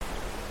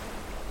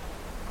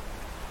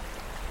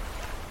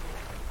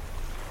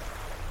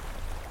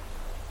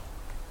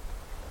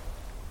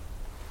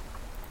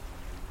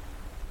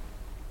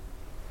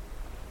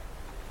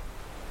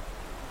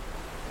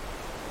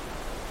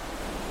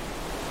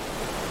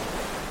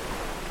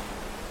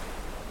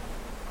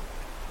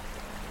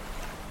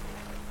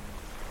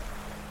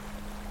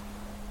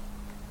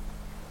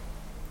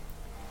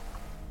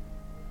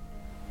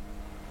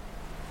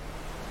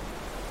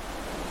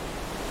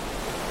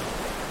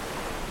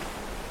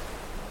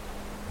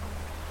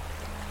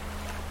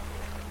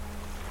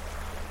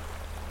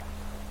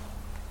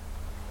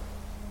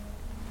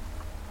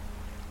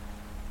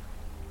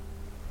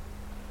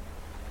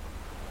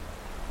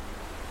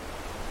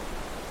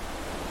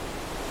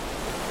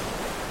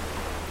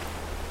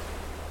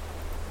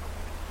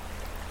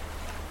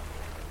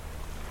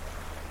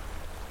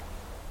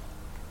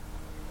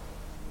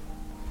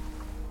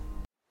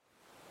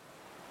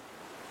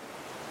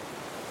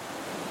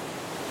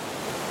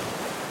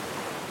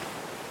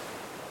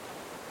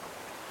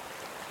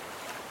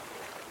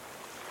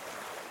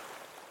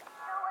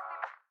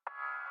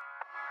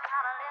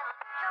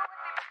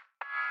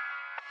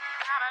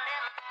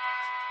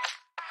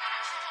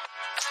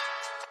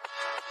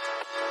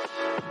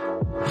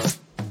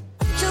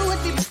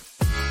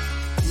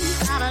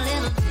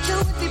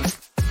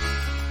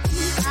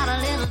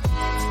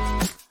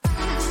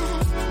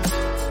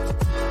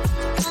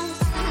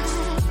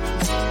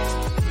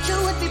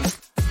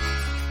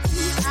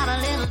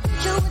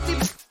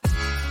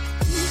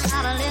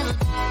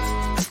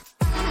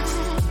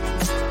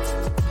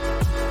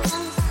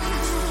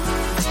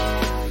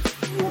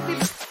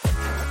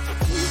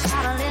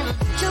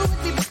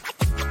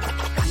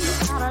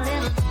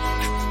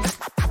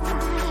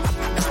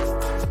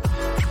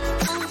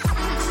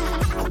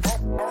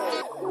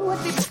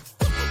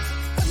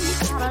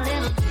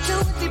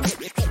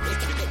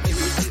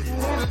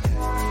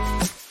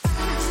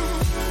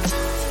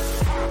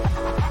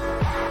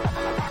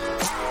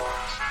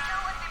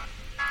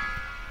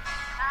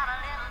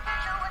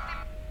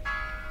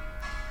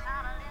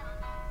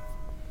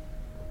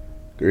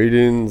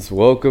Greetings.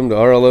 Welcome to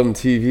RLM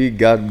TV.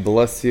 God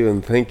bless you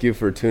and thank you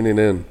for tuning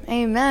in.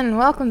 Amen.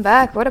 Welcome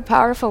back. What a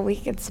powerful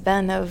week it's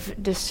been of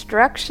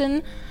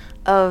destruction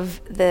of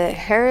the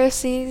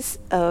heresies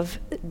of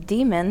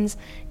demons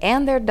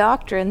and their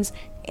doctrines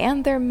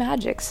and their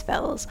magic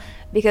spells.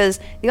 Because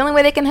the only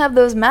way they can have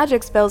those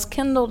magic spells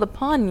kindled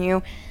upon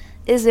you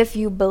is if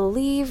you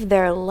believe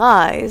their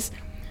lies,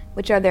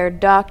 which are their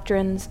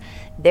doctrines,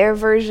 their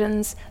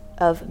versions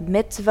of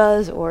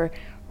mitzvahs or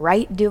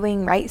right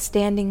doing, right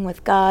standing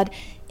with God,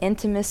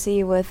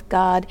 intimacy with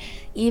God,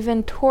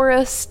 even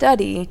Torah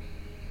study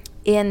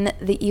in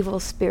the evil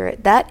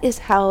spirit. That is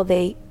how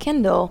they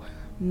kindle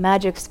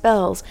magic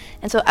spells.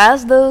 And so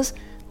as those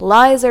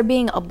lies are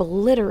being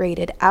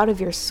obliterated out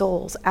of your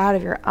souls, out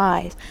of your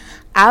eyes,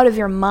 out of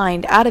your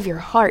mind, out of your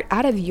heart,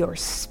 out of your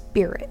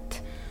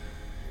spirit,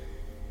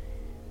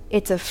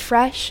 it's a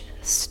fresh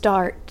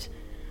start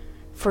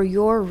for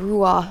your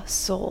ruah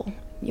soul,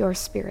 your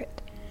spirit,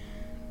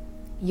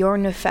 your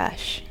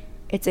nefesh.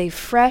 It's a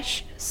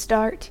fresh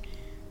start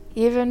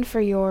even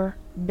for your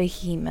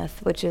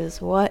behemoth, which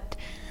is what?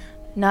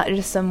 Not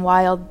just some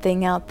wild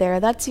thing out there.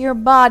 That's your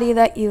body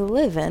that you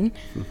live in.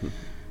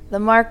 The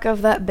mark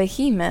of that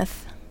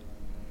behemoth.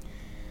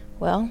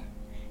 Well,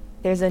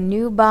 there's a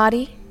new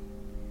body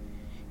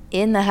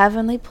in the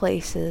heavenly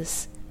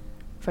places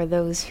for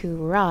those who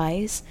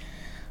rise,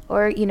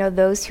 or,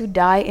 those who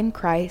die in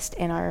Christ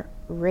and are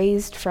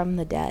raised from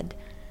the dead.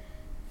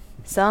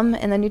 Some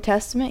in the New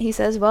Testament, he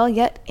says,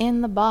 yet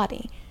in the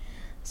body.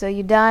 So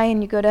you die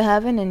and you go to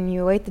heaven and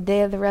you await the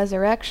day of the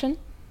resurrection,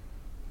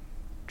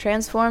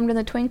 transformed in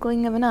the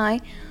twinkling of an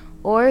eye.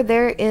 Or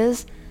there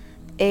is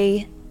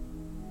a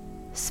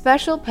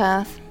special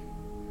path,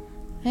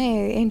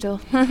 hey, angel,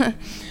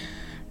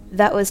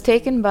 that was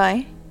taken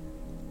by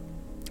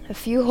a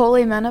few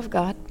holy men of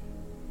God.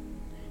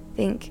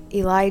 Think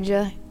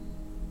Elijah,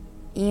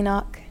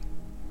 Enoch,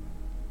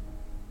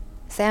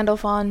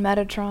 Sandalphon,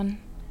 Metatron.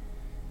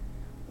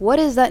 What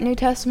is that New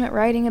Testament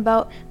writing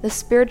about the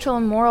spiritual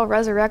and moral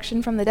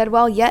resurrection from the dead?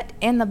 Yet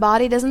in the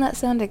body. Doesn't that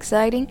sound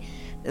exciting?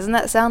 Doesn't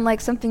that sound like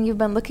something you've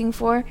been looking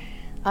for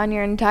on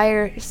your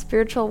entire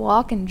spiritual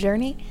walk and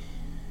journey?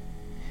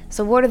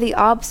 So what are the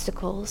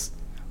obstacles?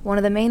 One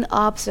of the main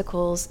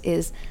obstacles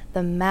is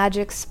the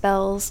magic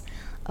spells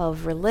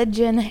of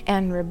religion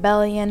and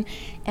rebellion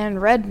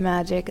and red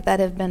magic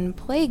that have been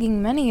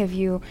plaguing many of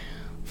you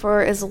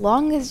for as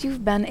long as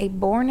you've been a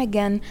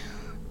born-again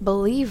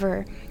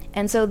believer.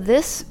 And so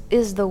this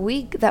is the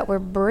week that we're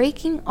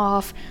breaking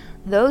off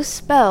those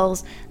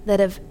spells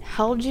that have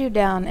held you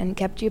down and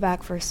kept you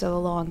back for so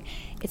long.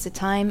 It's a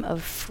time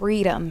of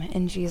freedom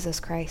in Jesus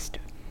Christ.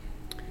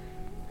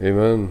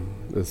 Amen.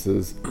 This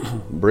is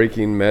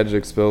Breaking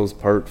Magic Spells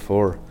Part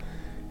 4.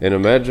 And a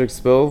magic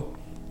spell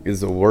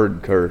is a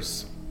word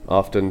curse,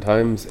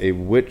 oftentimes a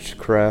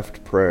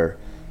witchcraft prayer.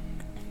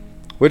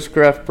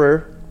 Witchcraft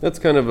prayer, that's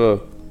kind of a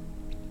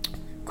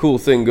cool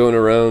thing going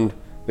around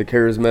the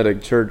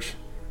charismatic church,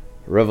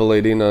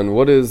 revelating on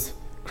what is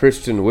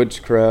Christian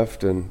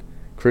witchcraft and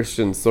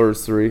Christian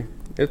sorcery.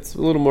 It's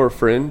a little more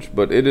fringe,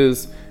 but it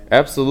is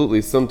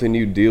absolutely something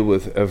you deal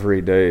with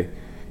every day.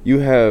 You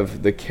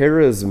have the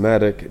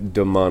charismatic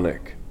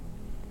demonic.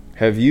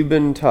 Have you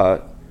been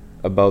taught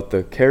about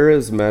the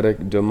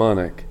charismatic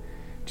demonic?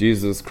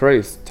 Jesus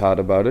Christ taught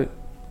about it.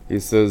 He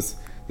says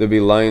there'll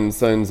be lying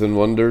signs and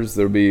wonders.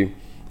 There'll be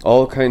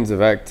all kinds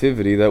of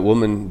activity. That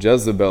woman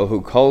Jezebel,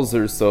 who calls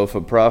herself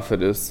a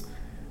prophetess,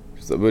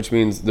 which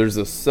means there's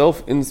a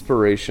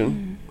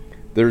self-inspiration,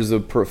 there's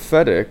a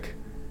prophetic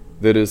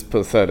that is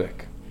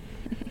pathetic.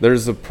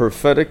 There's a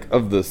prophetic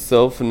of the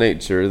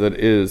self-nature that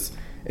is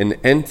an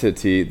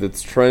entity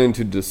that's trying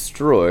to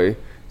destroy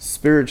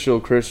spiritual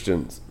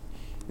Christians.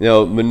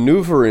 Now,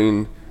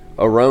 maneuvering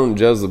around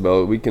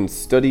Jezebel, we can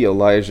study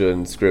Elijah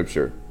in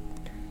Scripture.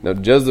 Now,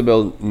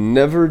 Jezebel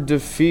never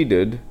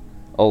defeated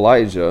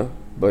Elijah,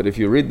 but if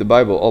you read the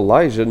Bible,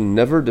 Elijah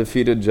never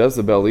defeated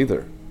Jezebel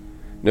either.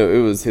 No, it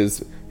was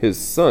his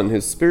son,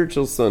 his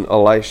spiritual son,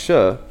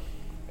 Elisha,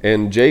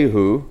 and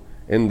Jehu,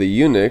 and the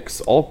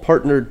eunuchs all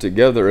partnered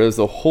together as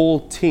a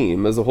whole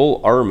team, as a whole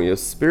army, a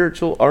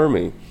spiritual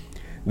army,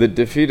 that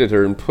defeated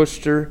her and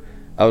pushed her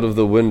out of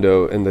the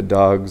window, and the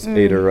dogs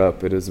ate her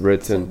up, it is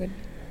written.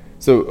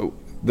 So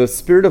the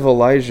spirit of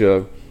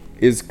Elijah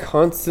is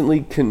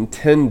constantly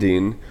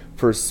contending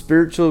for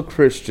spiritual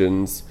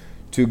Christians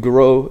to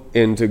grow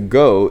and to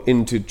go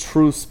into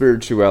true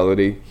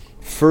spirituality,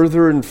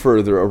 further and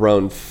further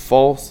around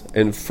false,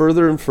 and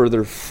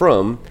further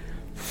from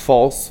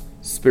false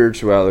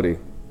spirituality.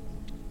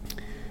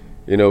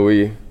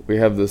 We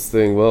have this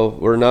thing,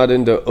 we're not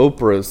into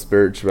Oprah's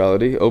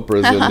spirituality.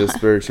 Oprah's into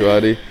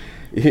spirituality.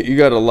 You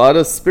got a lot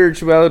of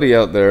spirituality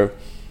out there.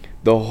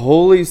 The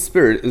Holy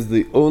Spirit is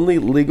the only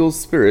legal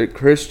spirit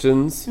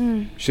Christians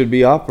should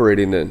be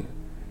operating in.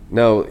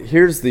 Now,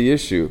 here's the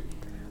issue.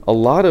 A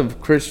lot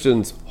of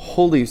Christians'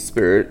 Holy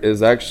Spirit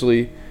is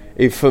actually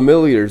a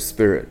familiar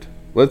spirit.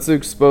 Let's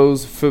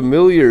expose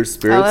familiar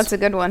spirits. Oh, that's a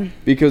good one.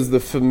 Because the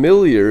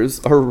familiars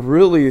are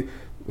really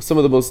some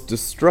of the most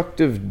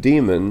destructive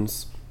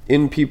demons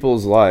in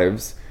people's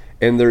lives,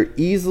 and they're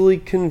easily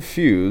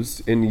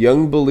confused in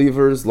young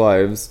believers'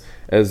 lives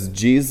as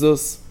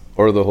Jesus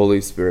or the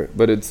Holy Spirit.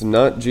 But it's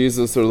not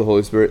Jesus or the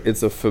Holy Spirit,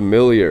 it's a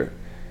familiar.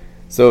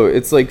 So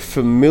it's like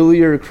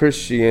familiar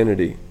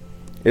Christianity.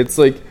 It's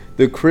like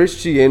the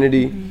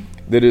Christianity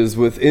that is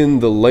within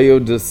the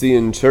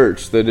Laodicean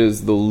church, that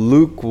is the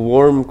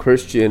lukewarm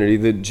Christianity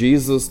that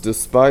Jesus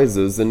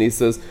despises, and he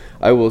says,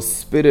 I will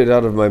spit it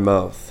out of my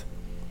mouth.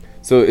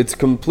 So it's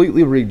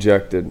completely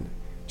rejected.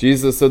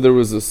 Jesus said there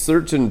was a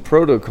certain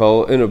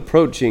protocol in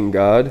approaching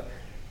God.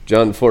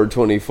 John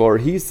 4:24,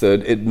 he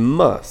said it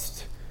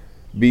must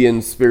be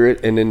in spirit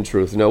and in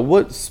truth. Now,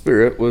 what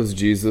spirit was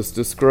Jesus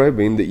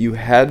describing that you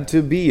had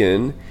to be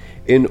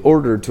in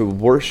order to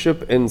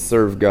worship and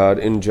serve God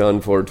in John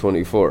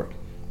 4:24?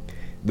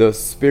 The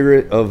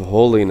spirit of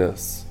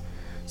holiness.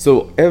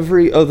 So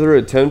every other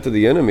attempt of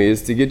the enemy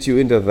is to get you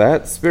into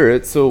that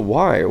spirit. So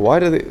why? Why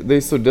do they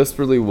so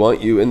desperately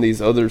want you in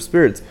these other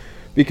spirits?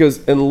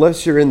 Because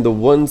unless you're in the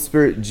one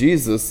spirit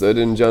Jesus said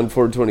in John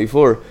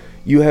 4:24,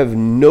 you have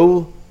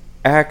no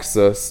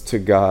access to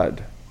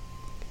God.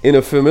 In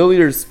a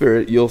familiar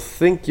spirit, you'll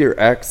think you're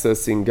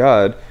accessing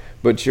God,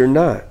 but you're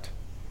not.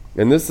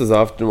 And this is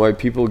often why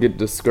people get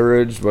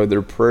discouraged, why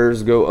their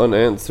prayers go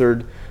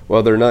unanswered,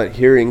 while they're not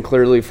hearing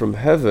clearly from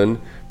heaven,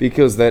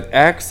 because that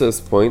access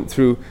point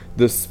through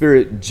the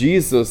spirit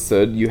Jesus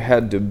said you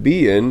had to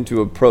be in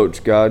to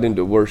approach God and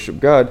to worship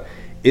God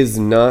is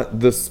not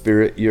the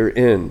spirit you're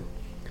in.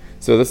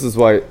 So this is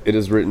why it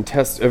is written,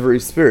 test every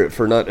spirit,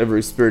 for not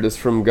every spirit is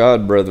from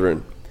God,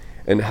 brethren.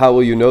 And how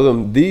will you know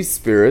them? These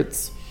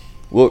spirits,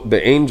 well,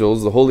 the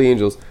angels, the holy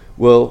angels,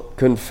 will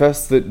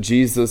confess that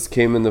Jesus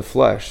came in the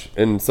flesh.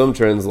 In some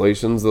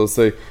translations, they'll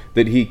say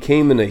that he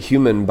came in a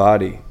human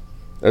body.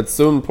 That's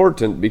so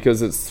important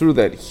because it's through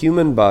that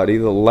human body,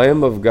 the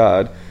Lamb of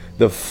God,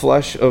 the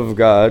flesh of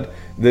God,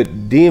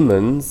 that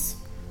demons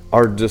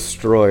are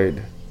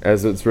destroyed.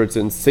 As it's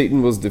written,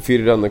 Satan was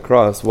defeated on the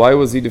cross. Why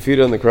was he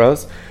defeated on the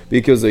cross?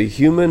 Because a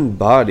human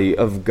body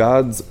of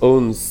God's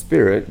own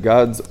spirit,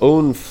 God's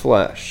own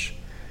flesh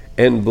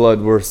and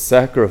blood were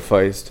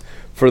sacrificed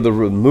for the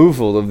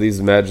removal of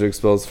these magic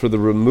spells, for the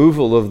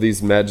removal of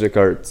these magic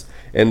arts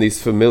and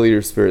these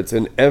familiar spirits,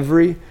 and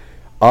every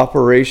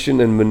operation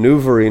and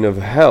maneuvering of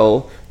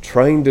hell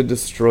trying to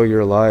destroy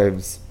your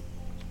lives.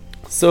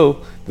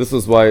 So this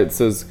is why it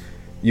says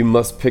you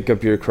must pick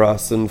up your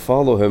cross and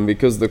follow him,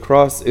 because the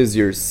cross is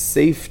your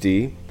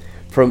safety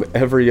from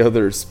every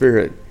other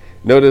spirit.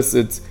 Notice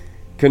it's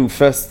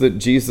confess that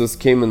Jesus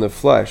came in the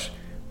flesh.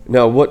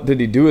 Now what did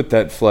he do with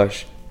that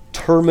flesh?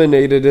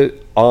 Terminated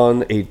it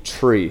on a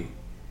tree.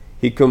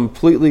 He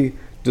completely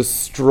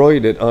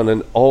destroyed it on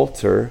an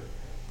altar.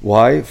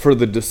 Why? For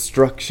the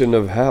destruction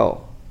of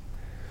hell.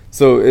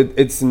 So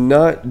it's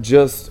not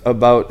just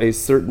about a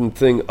certain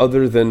thing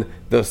other than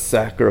the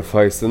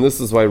sacrifice. And this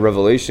is why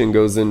Revelation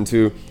goes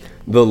into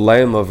the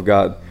Lamb of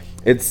God.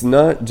 It's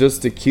not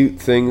just a cute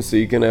thing so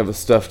you can have a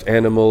stuffed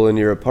animal in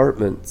your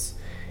apartments.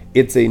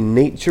 It's a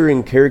nature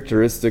and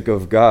characteristic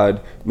of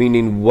God,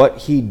 meaning what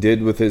he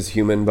did with his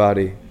human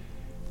body.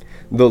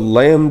 The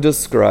Lamb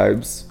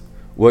describes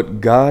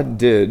what God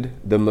did,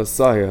 the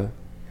Messiah,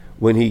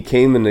 when he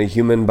came in a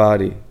human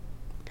body.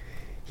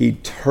 He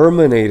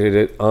terminated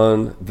it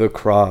on the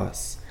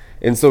cross.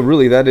 And so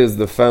really that is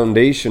the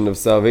foundation of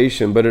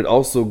salvation, but it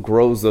also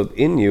grows up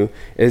in you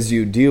as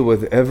you deal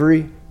with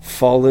every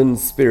fallen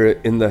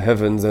spirit in the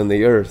heavens and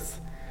the earth.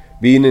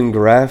 Being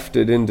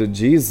engrafted into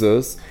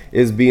Jesus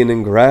is being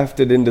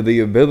engrafted into the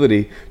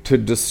ability to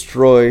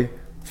destroy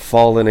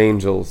fallen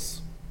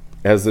angels.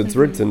 As it's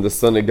written, the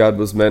Son of God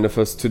was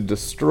manifest to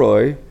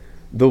destroy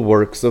the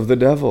works of the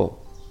devil.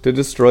 To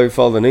destroy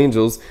fallen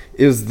angels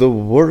is the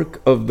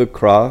work of the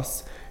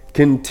cross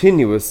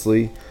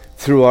continuously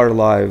through our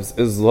lives.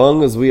 As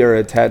long as we are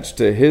attached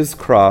to his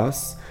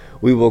cross,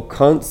 we will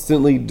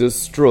constantly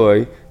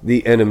destroy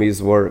the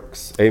enemy's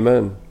works.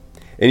 Amen.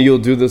 And you'll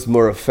do this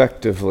more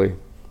effectively.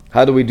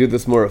 How do we do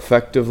this more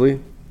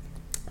effectively?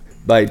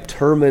 By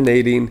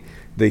terminating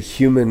the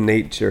human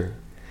nature.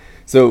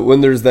 So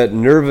when there's that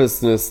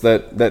nervousness,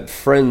 that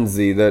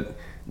frenzy, that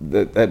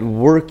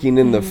working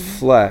in the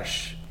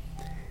flesh,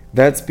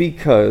 that's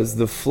because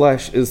the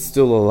flesh is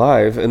still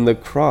alive and the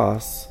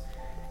cross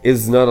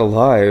is not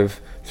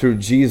alive through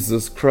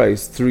Jesus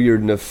Christ, through your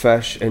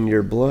nefesh and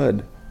your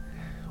blood.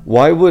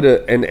 Why would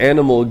an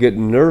animal get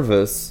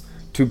nervous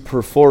to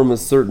perform a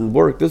certain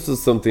work? This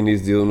is something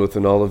he's dealing with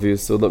in all of you,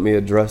 so let me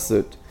address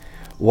it.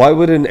 Why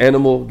would an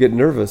animal get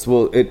nervous?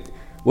 Well,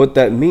 what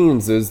that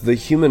means is the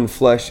human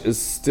flesh is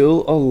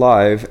still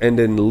alive and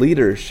in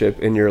leadership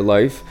in your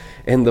life,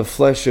 and the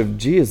flesh of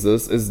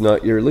Jesus is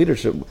not your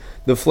leadership.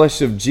 The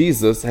flesh of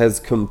Jesus has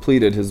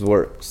completed his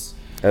works.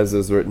 As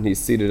is written, he's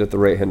seated at the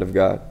right hand of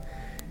God.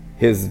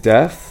 His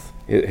death,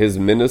 his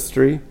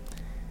ministry,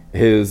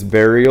 his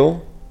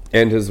burial,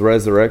 and his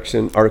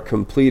resurrection are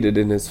completed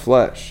in his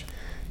flesh.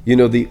 You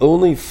know, the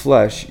only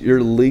flesh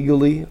you're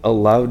legally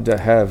allowed to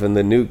have in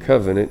the new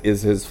covenant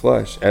is his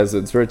flesh, as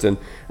it's written,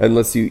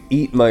 unless you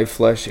eat my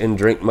flesh and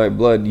drink my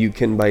blood, you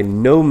can by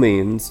no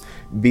means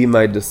be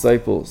my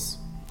disciples.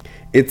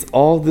 It's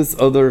all this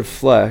other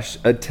flesh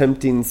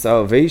attempting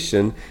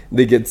salvation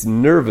that gets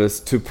nervous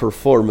to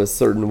perform a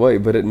certain way,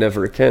 but it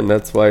never can.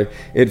 That's why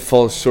it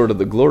falls short of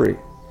the glory.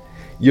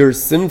 Your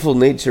sinful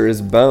nature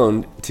is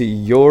bound to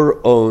your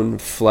own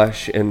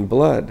flesh and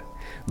blood.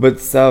 But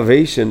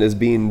salvation is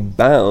being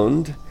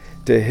bound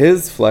to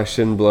his flesh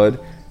and blood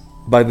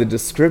by the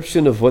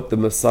description of what the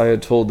Messiah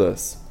told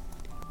us,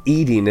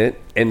 eating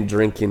it and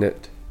drinking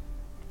it.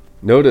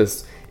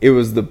 Notice, it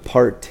was the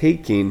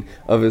partaking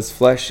of his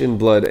flesh and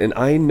blood. And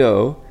I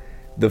know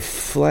the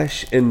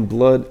flesh and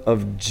blood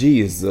of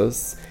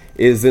Jesus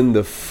is in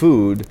the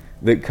food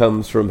that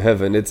comes from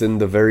heaven. It's in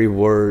the very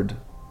word.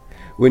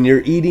 When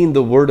you're eating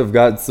the word of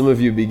God, some of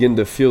you begin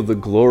to feel the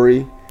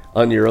glory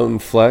on your own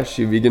flesh.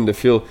 You begin to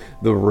feel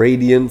the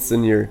radiance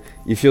in you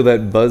feel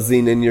that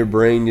buzzing in your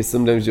brain.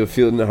 Sometimes you'll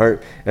feel it in the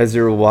heart as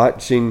you're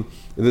watching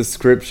the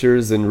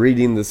scriptures and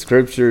reading the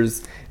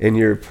scriptures, and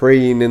you're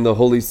praying in the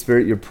Holy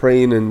Spirit, you're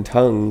praying in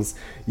tongues.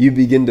 You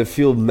begin to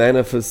feel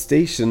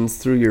manifestations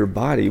through your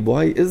body.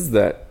 Why is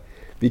that?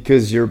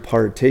 Because you're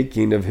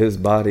partaking of his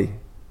body.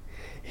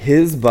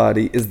 His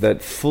body is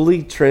that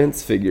fully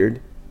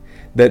transfigured,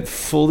 that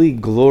fully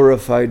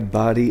glorified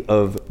body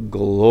of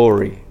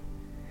glory.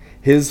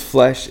 His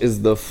flesh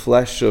is the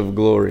flesh of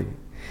glory.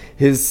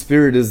 His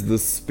spirit is the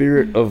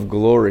spirit of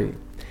glory.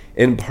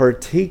 And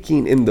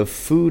partaking in the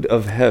food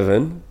of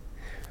heaven,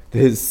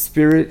 his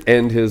spirit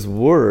and his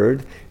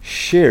word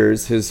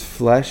shares his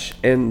flesh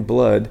and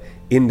blood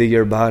into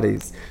your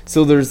bodies.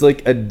 So there's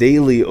like a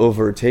daily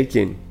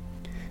overtaking.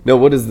 Now,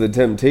 what is the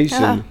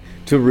temptation?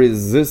 To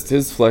resist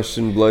his flesh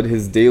and blood,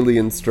 his daily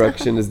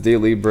instruction, his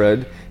daily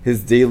bread,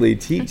 his daily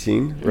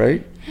teaching,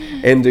 right?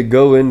 And to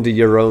go into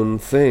your own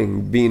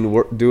thing,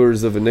 being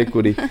doers of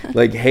iniquity,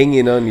 like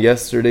hanging on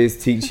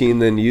yesterday's teaching,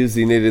 then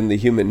using it in the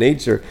human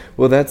nature.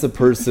 Well, that's a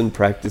person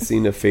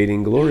practicing a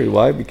fading glory.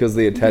 Why? Because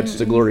they attached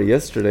to glory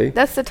yesterday.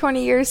 That's the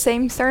 20 years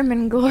same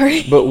sermon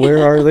glory. But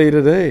where are they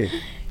today?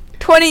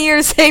 20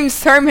 years same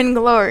sermon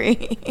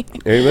glory.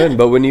 Amen.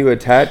 But when you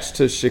attach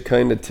to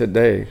Shekinah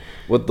today,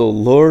 what the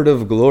Lord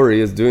of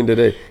glory is doing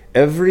today,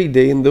 every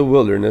day in the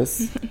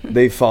wilderness,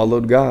 they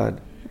followed God.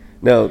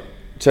 Now,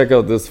 check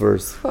out this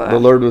verse. The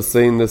Lord was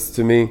saying this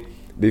to me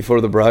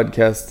before the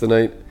broadcast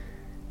tonight.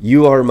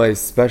 You are my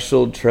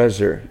special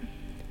treasure.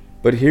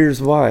 But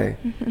here's why.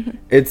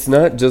 It's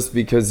not just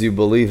because you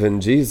believe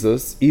in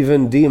Jesus.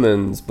 Even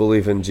demons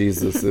believe in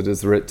Jesus, it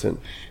is written.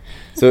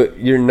 So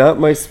you're not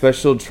my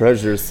special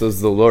treasure,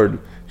 says the Lord,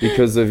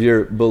 because of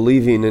your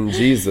believing in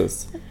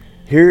Jesus.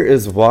 Here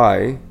is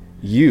why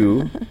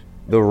you,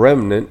 the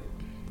remnant,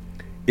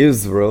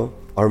 Israel,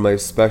 are my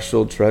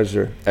special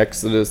treasure.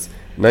 Exodus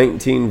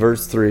 19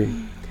 verse 3.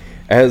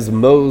 As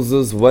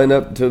Moses went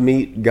up to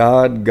meet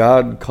God,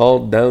 God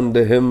called down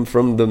to him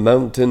from the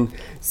mountain,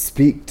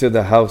 speak to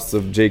the house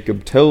of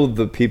Jacob, tell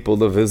the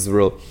people of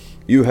Israel,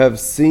 you have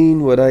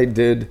seen what I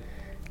did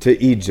to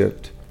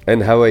Egypt,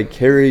 and how I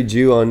carried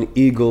you on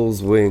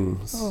eagle's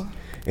wings,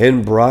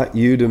 and brought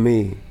you to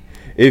me.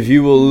 If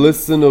you will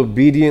listen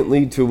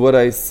obediently to what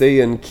I say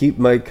and keep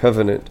my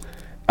covenant,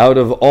 out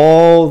of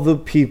all the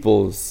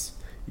peoples,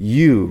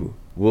 you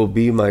will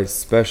be my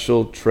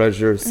special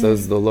treasure,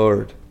 says the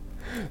Lord.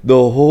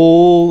 The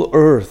whole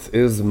earth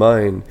is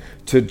mine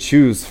to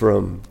choose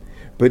from,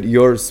 but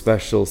you're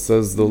special,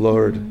 says the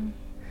Lord.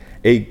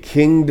 A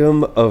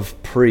kingdom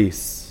of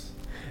priests,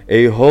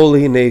 a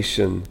holy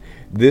nation.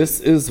 This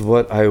is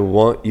what I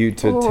want you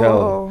to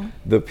tell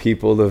the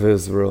people of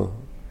Israel.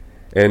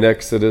 And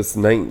Exodus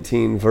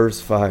 19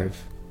 verse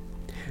 5.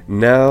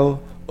 Now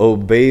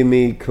obey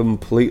me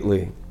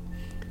completely.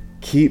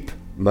 Keep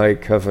my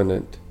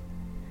covenant.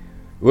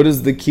 What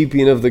is the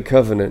keeping of the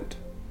covenant?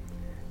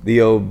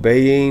 The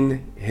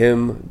obeying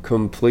him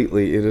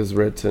completely, it is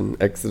written,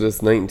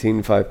 Exodus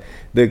 19:5.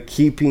 The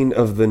keeping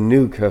of the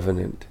new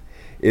covenant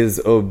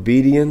is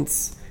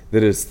obedience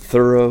that is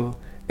thorough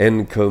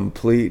and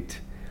complete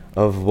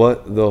of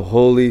what the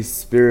Holy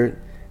Spirit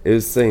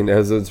is saying.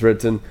 As it's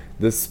written,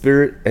 the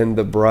Spirit and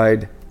the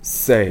bride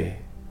say,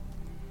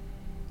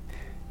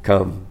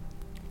 come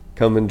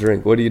and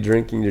drink. What are you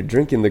drinking? You're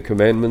drinking the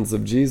commandments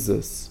of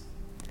Jesus.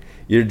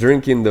 You're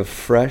drinking the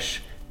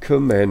fresh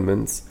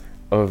commandments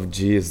of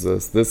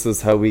Jesus. This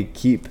is how we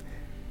keep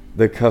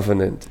the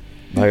covenant,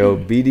 by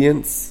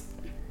obedience,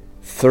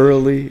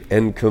 thoroughly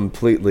and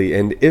completely.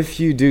 And if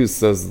you do,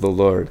 says the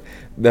Lord,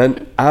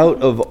 then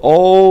out of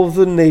all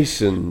the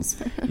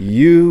nations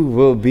you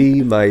will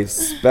be my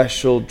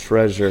special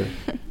treasure.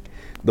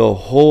 The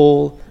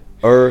whole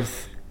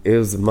earth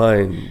is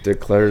mine,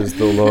 declares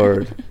the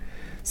Lord.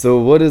 So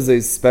what is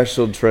a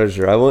special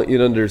treasure? I want you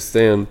to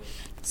understand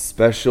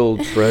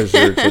special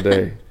treasure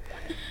today.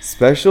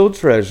 Special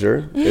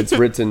treasure, it's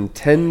written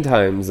 10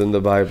 times in the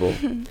Bible.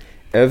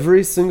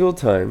 Every single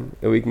time,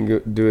 and we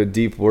can do a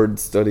deep word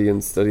study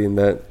and studying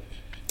that.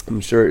 I'm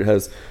sure it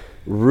has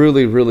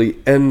really, really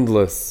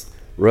endless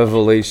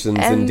revelations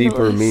and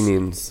deeper Endless.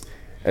 meanings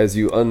as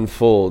you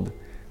unfold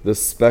the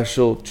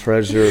special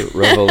treasure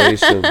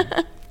revelation.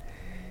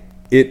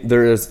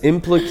 There is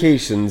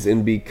implications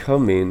in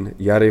becoming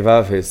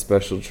Yarivavhe's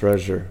special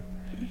treasure.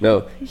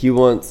 No, he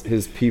wants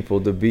his people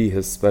to be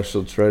his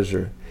special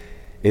treasure.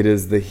 It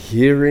is the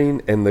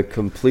hearing and the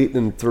complete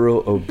and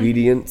thorough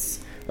obedience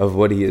of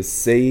what he is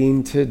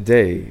saying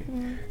today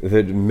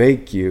that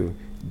make you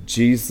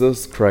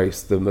Jesus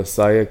Christ, the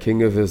Messiah,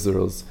 King of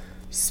Israel's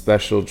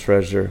special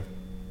treasure.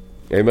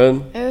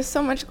 Amen. It was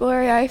so much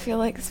glory. I feel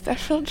like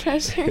special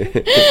treasure.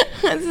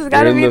 This has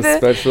got to You're be in the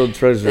special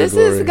treasure This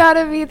glory. has got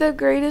to be the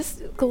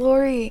greatest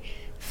glory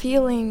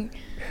feeling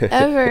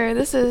ever.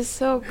 This is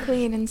so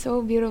clean and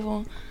so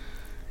beautiful.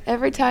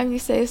 Every time you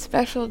say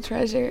special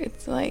treasure,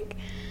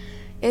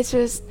 it's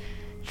just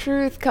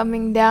truth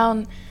coming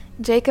down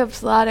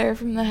Jacob's ladder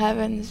from the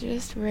heavens,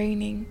 just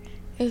raining.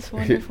 It's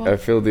wonderful. I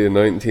feel the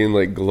anointing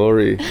like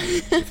glory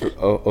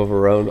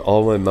around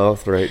all my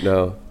mouth right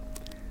now.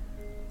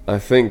 I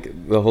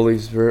think the Holy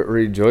Spirit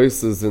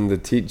rejoices in the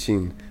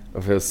teaching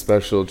of his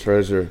special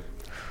treasure.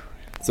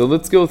 So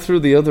let's go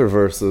through the other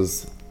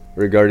verses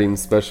regarding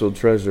special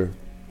treasure.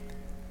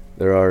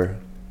 There are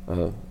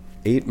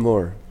 8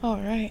 more. All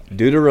right.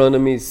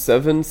 Deuteronomy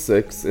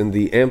 7:6 in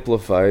the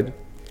Amplified.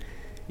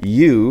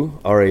 You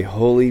are a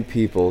holy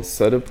people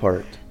set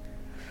apart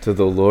to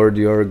the Lord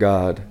your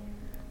God.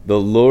 The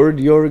Lord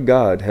your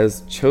God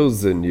has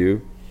chosen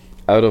you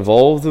out of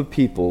all the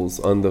peoples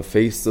on the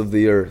face of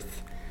the earth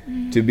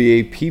to be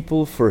a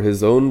people for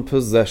his own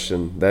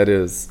possession, that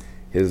is,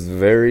 his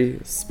very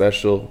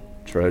special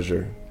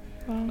treasure.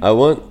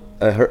 Wow.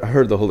 I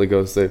heard the Holy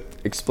Ghost say,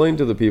 explain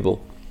to the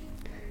people,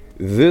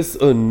 this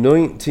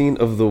anointing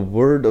of the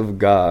Word of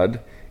God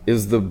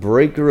is the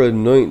breaker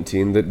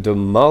anointing that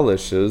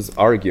demolishes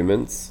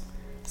arguments.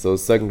 So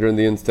 2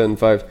 Corinthians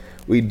 10:5,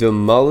 we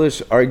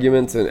demolish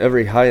arguments and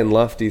every high and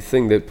lofty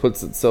thing that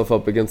puts itself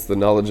up against the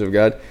knowledge of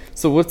God.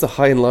 So what's a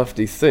high and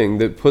lofty thing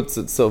that puts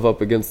itself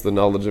up against the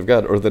knowledge of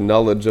God or the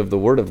knowledge of the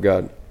Word of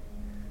God?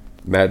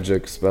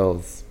 Magic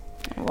spells.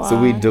 Wow.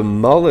 So we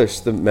demolish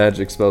the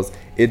magic spells.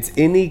 It's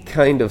any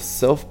kind of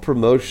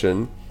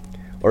self-promotion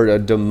or a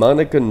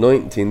demonic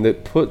anointing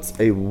that puts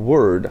a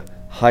word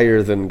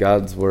higher than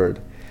God's word.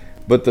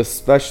 But the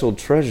special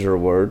treasure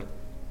word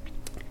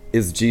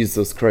is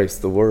Jesus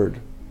Christ, the Word.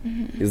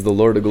 Is the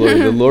Lord of glory.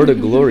 The Lord of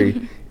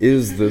glory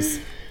is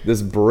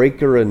this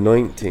breaker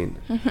anointing.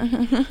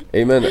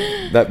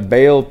 Amen. That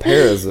Baal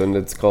Perazim,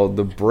 it's called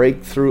the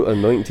breakthrough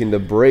anointing. The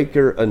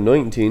breaker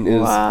anointing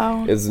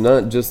is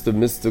not just a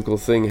mystical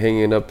thing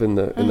hanging up in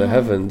the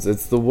heavens.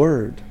 It's the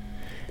Word.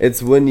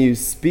 It's when you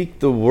speak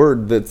the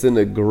word that's in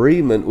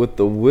agreement with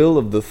the will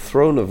of the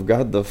throne of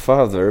God the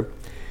Father.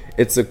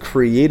 It's a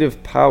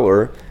creative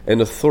power and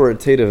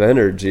authoritative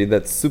energy,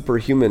 that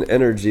superhuman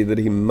energy that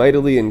he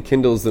mightily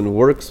enkindles and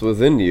works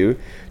within you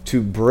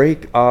to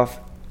break off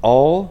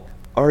all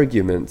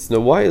arguments. Now,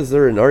 why is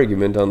there an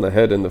argument on the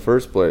head in the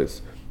first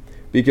place?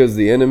 Because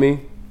the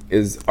enemy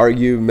is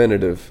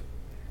argumentative.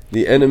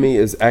 The enemy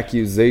is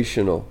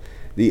accusational.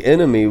 The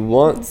enemy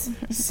wants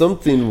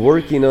something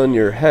working on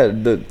your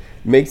head that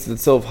makes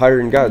itself higher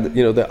in God.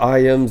 You know, the I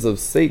ams of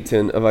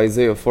Satan of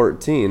Isaiah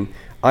 14,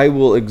 I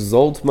will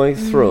exalt my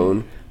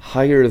throne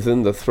higher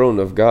than the throne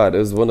of God,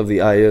 as one of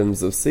the I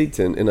ams of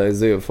Satan in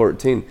Isaiah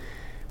 14.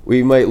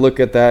 We might look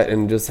at that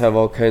and just have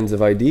all kinds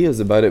of ideas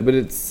about it, but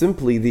it's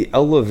simply the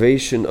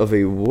elevation of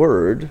a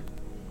word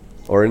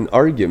or an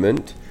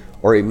argument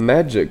or a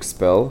magic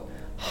spell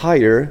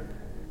higher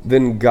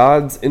than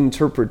God's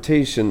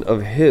interpretation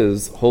of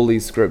his holy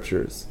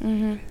scriptures.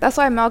 That's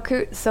why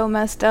Malkut's so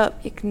messed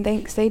up. You can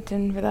thank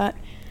Satan for that.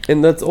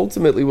 And that's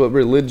ultimately what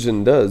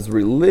religion does.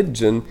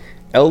 Religion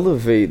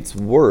elevates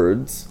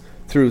words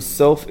through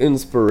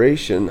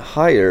self-inspiration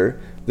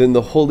higher than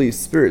the Holy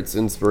Spirit's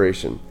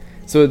inspiration.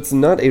 So it's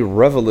not a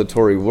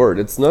revelatory word.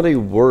 It's not a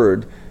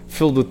word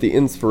filled with the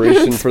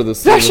inspiration for the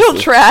Special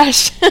services.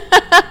 trash.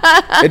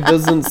 It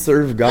doesn't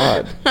serve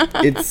God.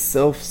 It's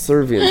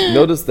self-serving.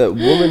 Notice that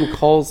woman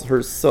calls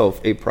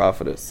herself a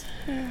prophetess.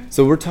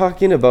 So we're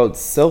talking about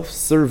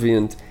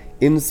self-servient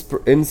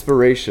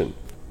inspiration.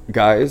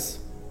 Guys,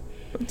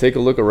 take a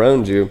look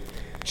around you.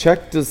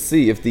 Check to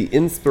see if the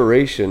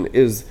inspiration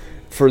is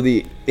for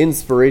the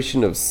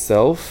inspiration of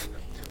self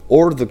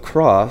or the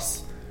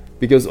cross,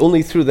 because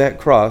only through that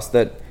cross,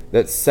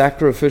 that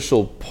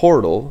sacrificial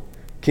portal,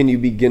 can you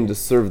begin to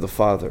serve the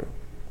Father.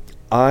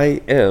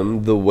 I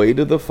am the way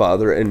to the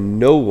Father, and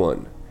no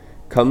one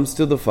comes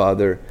to the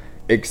Father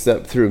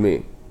except through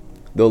me.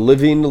 The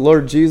living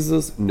Lord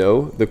Jesus?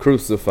 No, the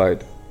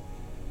crucified.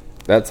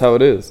 That's how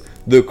it is.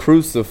 The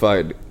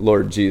crucified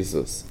Lord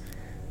Jesus.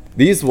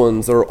 These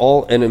ones are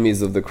all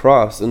enemies of the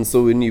cross, and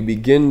so when you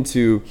begin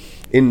to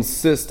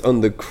insist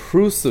on the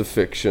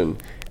crucifixion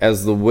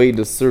as the way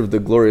to serve the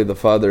glory of the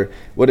Father,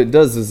 what it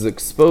does is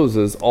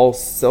exposes all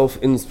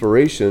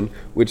self-inspiration,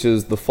 which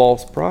is the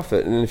false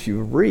prophet. And if you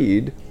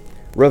read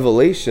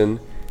Revelation,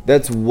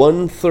 that's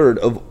 1/3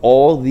 of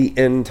all the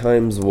end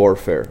times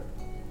warfare.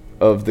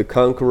 of the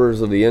conquerors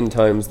of the end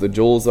times, the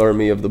Joel's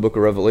army of the book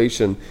of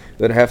Revelation,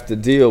 that have to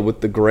deal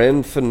with the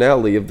grand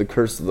finale of the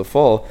curse of the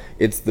fall.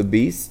 It's the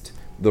beast,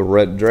 the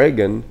red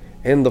dragon,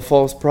 and the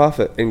false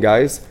prophet. And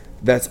guys,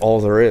 that's all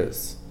there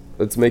is.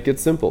 Let's make it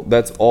simple.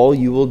 That's all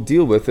you will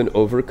deal with and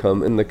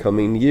overcome in the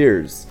coming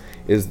years,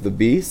 is the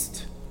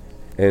beast.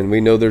 And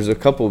we know there's a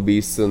couple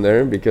beasts in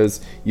there,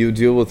 because you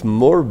deal with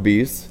more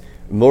beasts,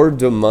 more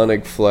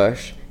demonic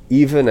flesh,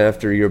 even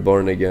after you're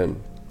born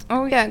again.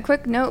 Oh yeah,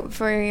 quick note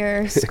for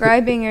your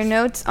scribing your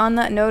notes. On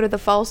that note of the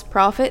false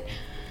prophet,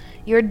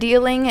 you're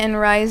dealing and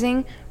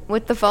rising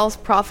with the false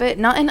prophet,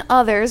 not in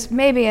others,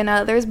 maybe in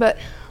others, but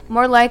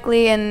more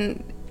likely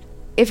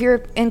if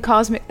you're in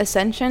cosmic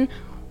ascension,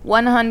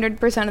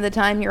 100% of the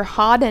time your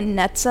Had and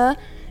Netzah,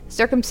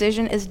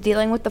 circumcision, is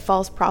dealing with the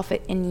false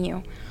prophet in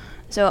you.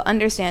 So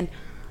understand,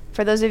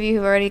 for those of you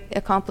who've already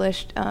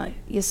accomplished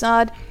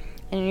Yesod,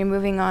 and you're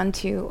moving on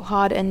to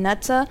Had and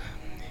Netzah,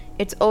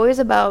 it's always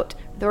about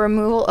the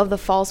removal of the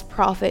false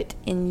prophet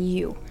in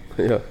you.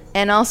 Yeah.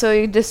 And also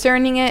you're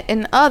discerning it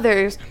in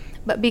others,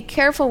 but be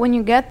careful when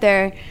you get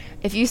there.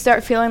 If you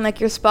start feeling like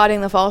you're spotting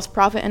the false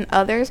prophet in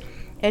others,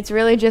 it's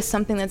really just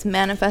something that's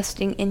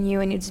manifesting in you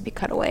and needs to be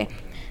cut away.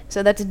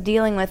 So that's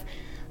dealing with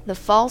the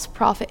false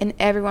prophet in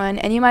everyone.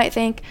 And you might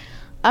think,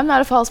 I'm not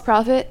a false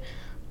prophet.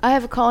 I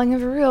have a calling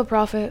of a real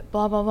prophet,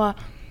 blah, blah, blah.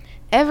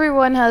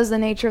 Everyone has the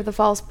nature of the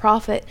false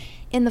prophet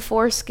in the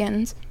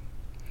foreskins.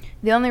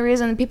 The only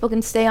reason people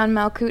can stay on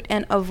Malkut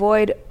and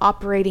avoid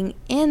operating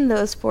in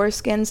those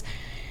foreskins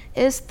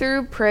is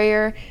through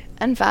prayer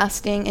and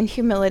fasting and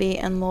humility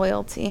and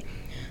loyalty.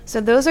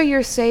 So those are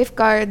your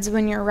safeguards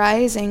when you're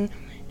rising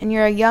and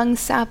you're a young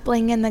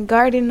sapling in the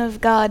garden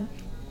of God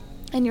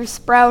and you're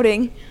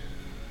sprouting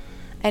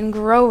and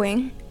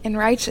growing in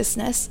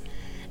righteousness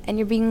and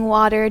you're being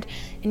watered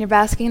and you're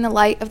basking in the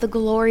light of the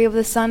glory of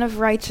the Son of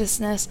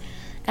Righteousness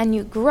and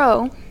you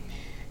grow.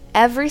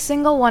 Every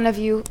single one of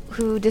you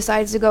who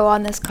decides to go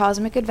on this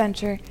cosmic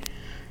adventure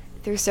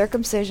through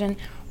circumcision,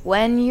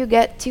 when you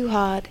get to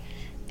Had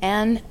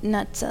and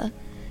Netzah,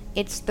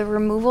 it's the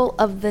removal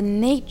of the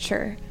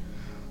nature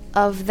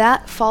of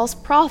that false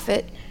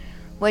prophet,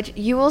 which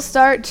you will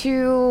start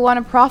to want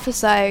to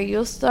prophesy,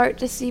 you'll start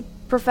to see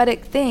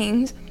prophetic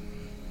things,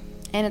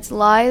 and it's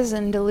lies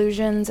and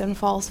delusions and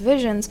false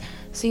visions.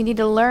 So you need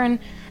to learn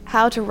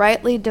how to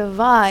rightly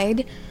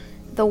divide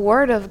the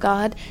word of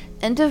God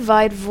and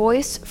divide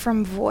voice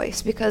from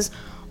voice, because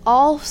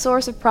all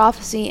source of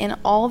prophecy in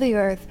all the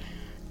earth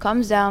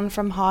comes down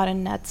from Had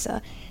and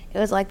Netzah. It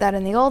was like that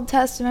in the Old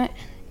Testament,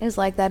 it was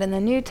like that in the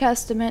New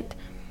Testament.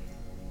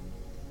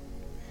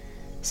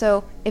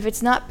 So if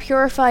it's not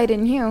purified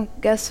in you,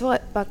 guess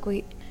what,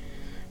 buckwheat?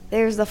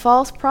 There's the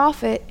false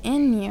prophet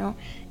in you,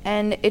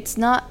 and it's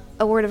not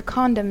a word of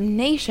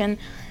condemnation.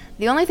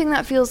 The only thing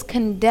that feels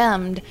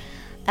condemned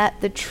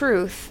at the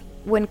truth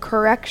when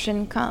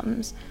correction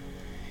comes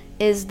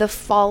is the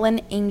fallen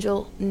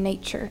angel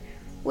nature,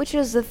 which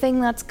is the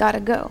thing that's got to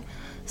go.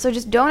 So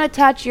just don't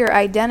attach your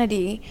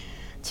identity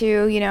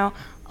to,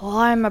 oh,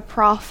 I'm a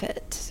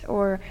prophet,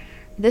 or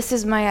this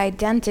is my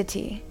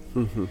identity.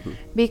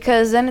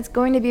 Because then it's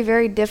going to be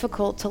very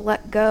difficult to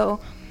let go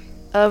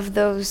of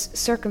those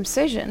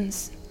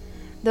circumcisions,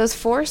 those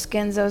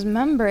foreskins, those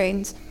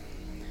membranes.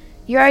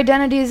 Your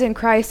identity is in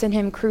Christ and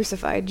Him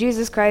crucified.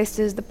 Jesus Christ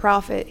is the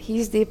prophet.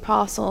 He's the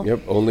apostle.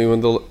 Yep.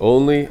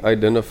 Only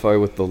identify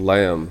with the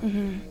Lamb.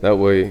 Mm-hmm. That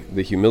way,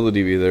 the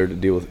humility be there to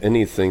deal with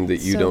anything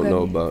that you don't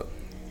know about.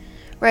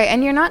 Right,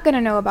 and you're not going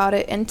to know about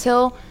it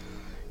until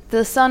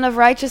the Son of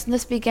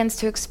Righteousness begins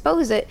to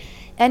expose it.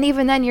 And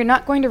even then, you're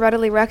not going to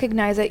readily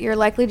recognize it. You're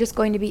likely just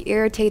going to be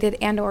irritated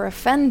and or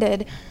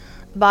offended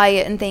by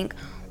it and think,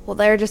 well,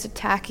 they're just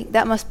attacking.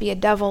 That must be a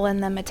devil in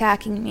them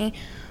attacking me.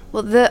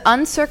 Well, the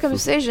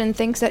uncircumcision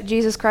thinks that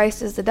Jesus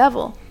Christ is the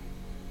devil,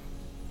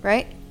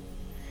 right?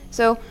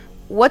 So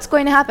what's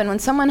going to happen when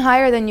someone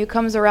higher than you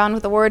comes around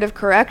with a word of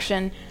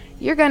correction?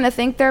 You're going to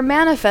think they're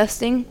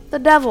manifesting the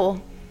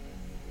devil.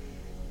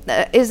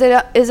 Is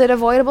it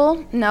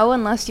avoidable? No,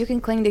 unless you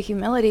can cling to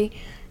humility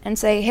and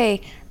say,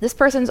 hey, this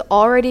person's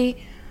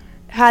already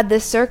had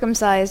this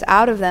circumcised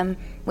out of them,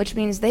 which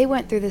means they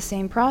went through the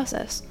same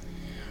process,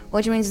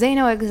 which means they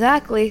know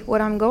exactly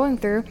what I'm going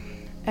through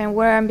and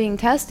where I'm being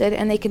tested,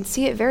 and they can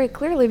see it very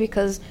clearly,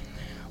 because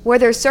where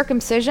there's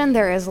circumcision,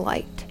 there is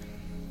light.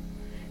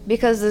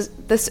 Because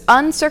this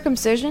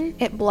uncircumcision,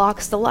 it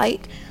blocks the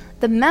light.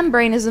 The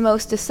membrane is the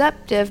most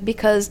deceptive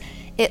because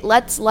it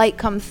lets light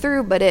come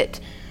through, but it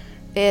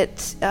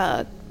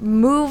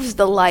moves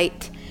the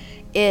light.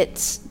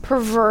 It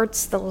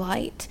perverts the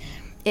light.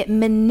 It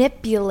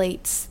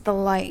manipulates the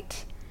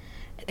light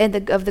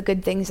and of the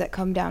good things that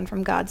come down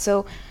from God.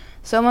 So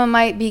someone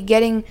might be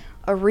getting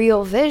a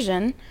real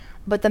vision,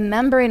 but the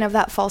membrane of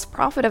that false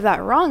prophet, of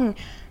that wrong,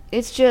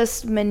 it's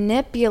just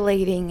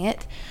manipulating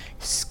it,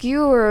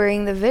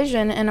 skewering the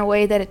vision in a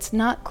way that it's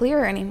not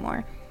clear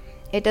anymore.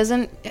 It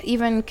doesn't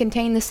even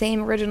contain the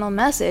same original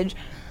message.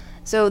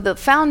 So the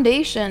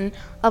foundation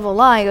of a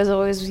lie is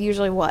always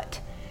usually what?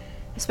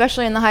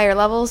 Especially in the higher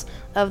levels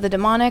of the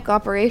demonic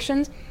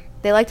operations,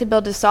 They like to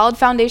build a solid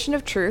foundation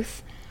of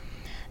truth,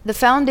 the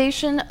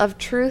foundation of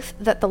truth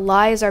that the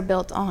lies are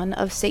built on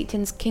of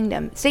Satan's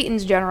kingdom,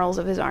 Satan's generals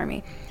of his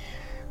army.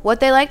 What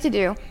they like to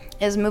do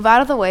is move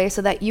out of the way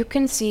so that you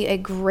can see a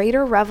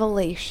greater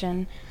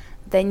revelation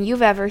than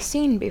you've ever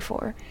seen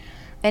before.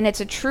 And it's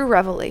a true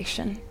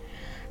revelation.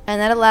 And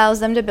that allows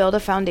them to build a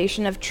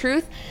foundation of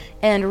truth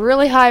and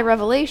really high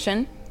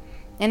revelation.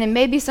 And it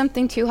may be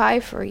something too high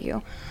for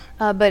you.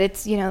 But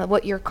it's,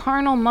 what your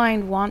carnal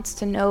mind wants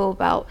to know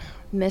about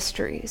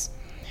mysteries.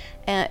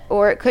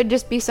 Or it could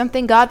just be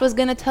something God was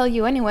going to tell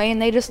you anyway,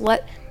 and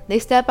they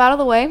step out of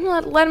the way.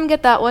 Let them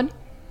get that one.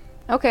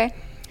 Okay.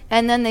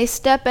 And then they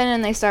step in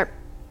and they start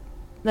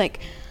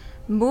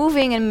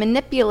moving and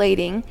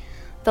manipulating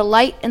the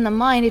light in the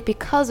mind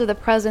because of the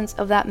presence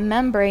of that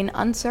membrane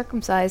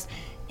uncircumcised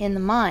in the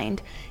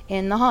mind,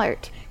 in the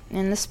heart,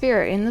 in the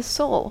spirit, in the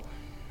soul.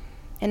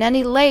 In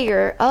any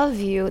layer of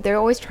you, they're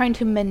always trying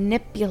to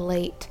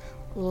manipulate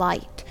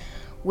light,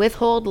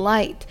 withhold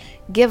light,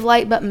 give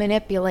light but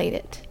manipulate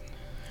it.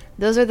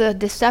 Those are the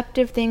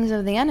deceptive things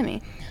of the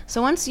enemy.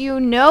 So once you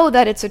know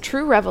that it's a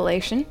true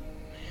revelation,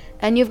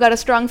 and you've got a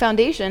strong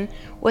foundation,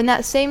 when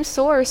that same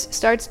source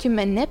starts to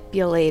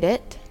manipulate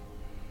it,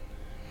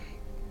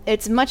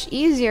 it's much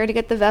easier to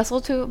get the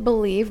vessel to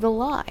believe the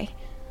lie.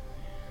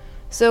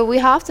 So we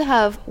have to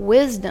have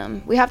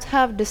wisdom. We have to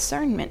have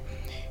discernment.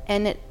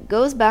 And it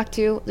goes back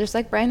to, just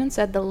like Brandon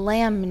said, the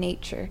lamb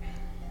nature.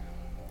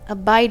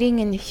 Abiding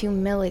in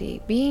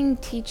humility, being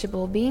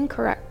teachable, being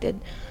corrected,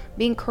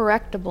 being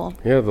correctable.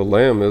 Yeah, the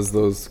lamb is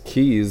those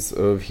keys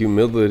of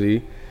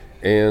humility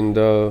and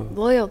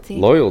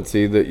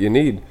loyalty that you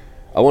need.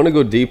 I want to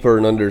go deeper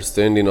in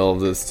understanding all of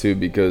this too,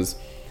 because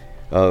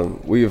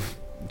we've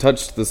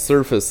touched the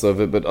surface of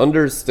it, but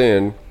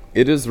understand,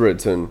 it is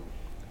written,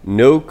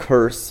 no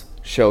curse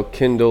shall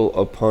kindle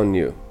upon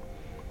you.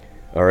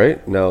 All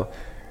right, now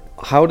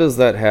how does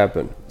that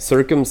happen?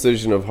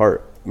 Circumcision of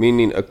heart,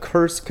 meaning a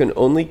curse can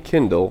only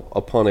kindle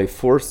upon a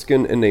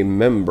foreskin and a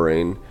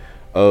membrane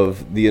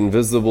of the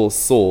invisible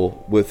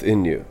soul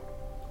within you.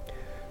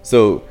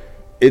 So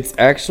it's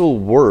actual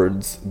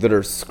words that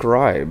are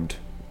scribed.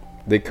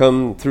 They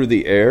come through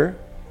the air,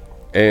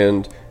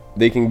 and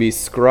they can be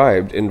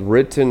scribed and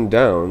written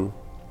down,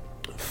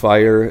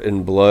 fire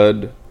and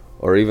blood,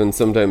 or even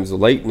sometimes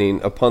lightning,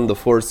 upon the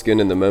foreskin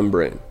and the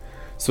membrane.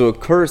 So a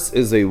curse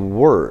is a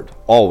word,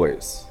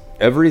 always.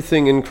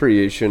 Everything in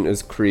creation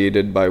is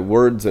created by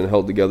words and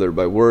held together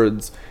by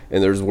words,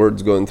 and there's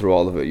words going through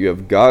all of it. You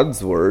have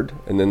God's word,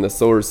 and then the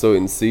sower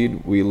sowing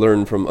seed. We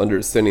learn from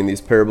understanding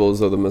these parables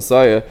of the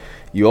Messiah.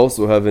 You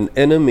also have an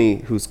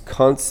enemy who's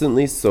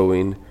constantly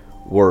sowing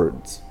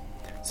words.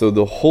 So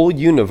the whole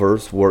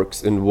universe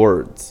works in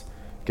words.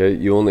 Okay,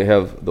 you only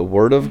have the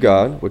word of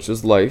God, which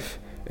is life,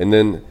 and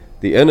then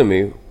the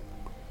enemy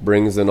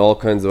brings in all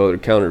kinds of other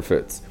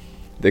counterfeits.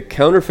 The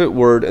counterfeit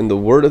word and the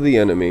word of the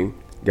enemy,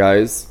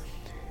 guys,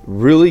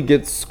 really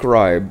gets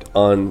scribed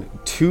on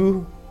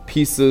two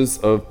pieces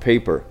of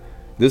paper.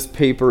 This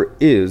paper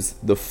is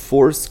the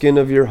foreskin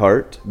of your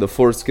heart, the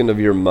foreskin of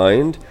your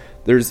mind.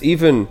 There's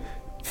even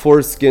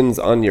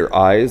foreskins on your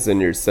eyes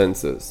and your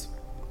senses.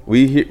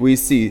 We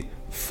see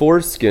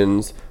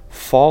foreskins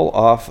fall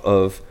off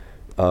of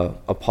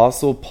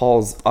Apostle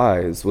Paul's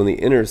eyes when the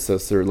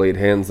intercessor laid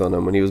hands on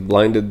him when he was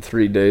blinded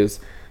 3 days.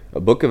 A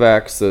book of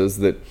Acts says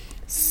that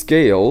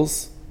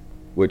scales,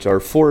 which are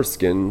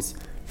foreskins,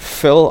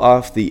 fell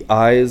off the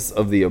eyes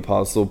of the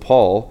Apostle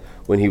Paul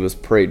when he was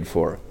prayed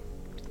for.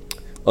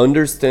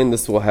 Understand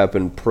this will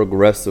happen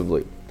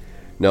progressively.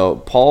 Now,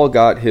 Paul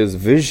got his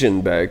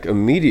vision back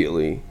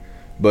immediately,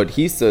 but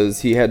he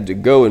says he had to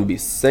go and be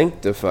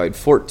sanctified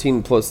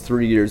 14 plus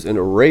 3 years in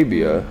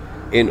Arabia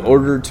in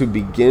order to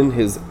begin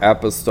his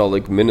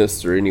apostolic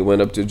ministry. And he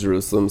went up to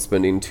Jerusalem,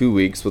 spending 2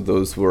 weeks with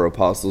those who were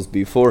apostles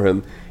before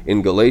him.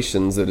 In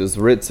Galatians, it is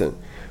written,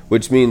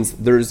 which means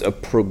there's a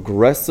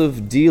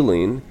progressive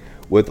dealing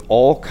with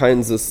all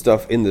kinds of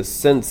stuff in the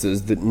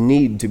senses that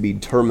need to be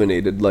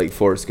terminated like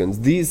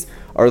foreskins. These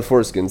are the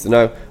foreskins. And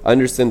I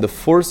understand the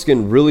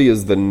foreskin really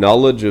is the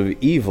knowledge of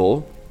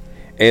evil,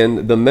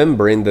 and the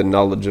membrane, the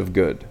knowledge of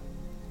good.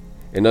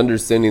 And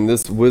understanding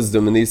this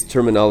wisdom and these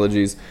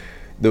terminologies,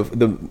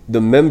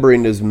 the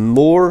membrane is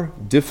more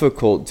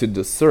difficult to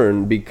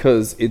discern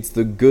because it's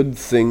the good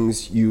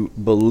things you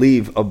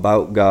believe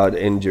about God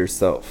and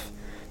yourself.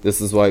 This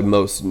is why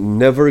most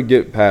never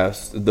get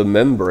past the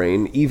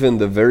membrane, even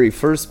the very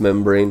first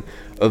membrane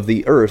of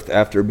the earth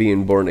after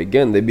being born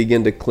again. They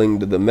begin to cling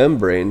to the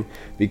membrane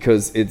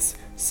because it's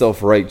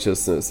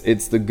self-righteousness.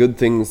 It's the good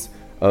things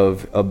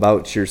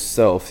about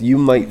yourself. You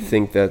might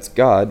think that's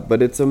God,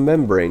 but it's a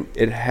membrane.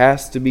 It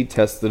has to be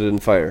tested in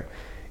fire.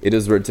 It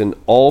is written,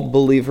 all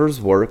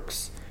believers'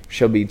 works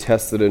shall be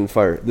tested in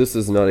fire. This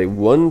is not a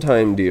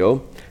one-time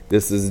deal.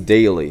 This is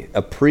daily.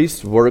 A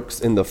priest works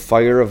in the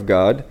fire of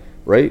God.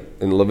 Right?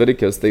 In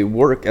Leviticus, they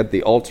work at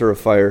the altar of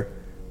fire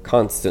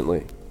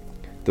constantly.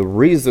 The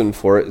reason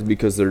for it is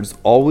because there's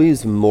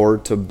always more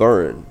to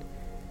burn.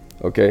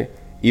 Okay?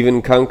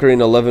 Even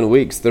conquering 11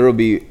 weeks, there will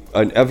be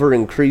an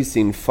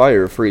ever-increasing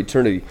fire for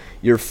eternity.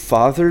 Your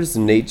Father's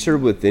nature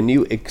within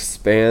you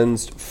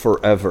expands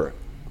forever.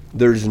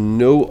 There's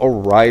no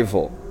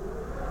arrival.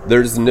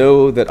 There's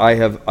no that I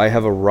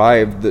have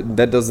arrived.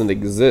 That doesn't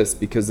exist,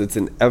 because it's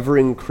an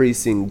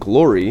ever-increasing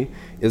glory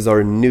is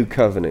our new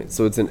covenant.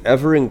 So it's an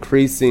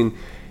ever-increasing,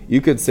 you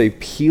could say,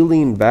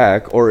 peeling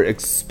back or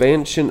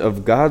expansion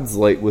of God's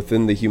light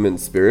within the human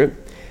spirit.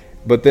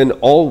 But then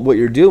all what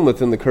you're dealing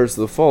with in the curse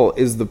of the fall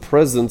is the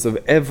presence of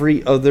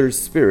every other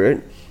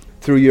spirit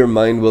through your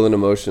mind, will, and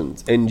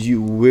emotions. And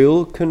you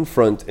will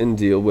confront and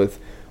deal with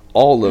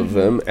all of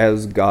them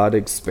as God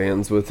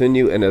expands within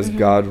you and as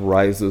God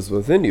rises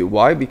within you.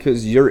 Why?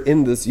 Because you're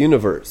in this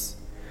universe.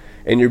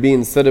 And you're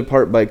being set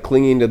apart by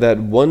clinging to that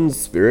one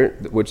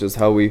spirit, which is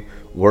how we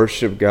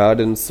worship God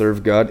and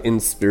serve God in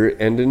spirit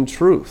and in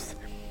truth.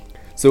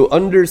 So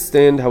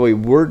understand how a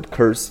word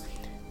curse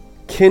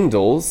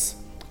kindles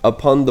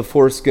upon the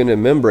foreskin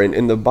and membrane.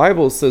 And the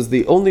Bible says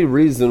the only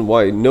reason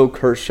why no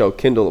curse shall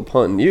kindle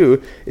upon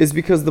you is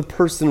because the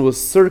person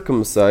was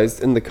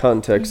circumcised in the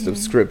context of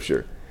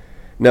Scripture.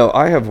 Now,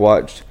 I have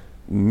watched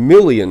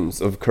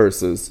millions of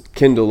curses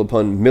kindle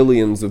upon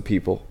millions of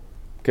people.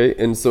 Okay,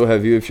 and so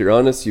have you. If you're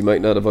honest, you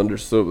might not have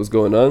understood what was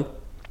going on.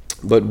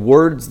 But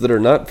words that are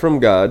not from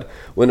God,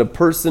 when a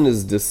person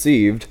is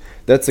deceived,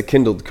 that's a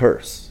kindled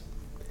curse.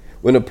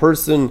 When a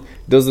person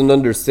doesn't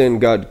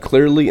understand God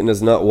clearly and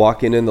is not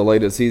walking in the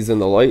light as he's in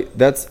the light,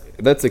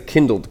 that's a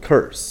kindled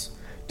curse.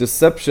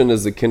 Deception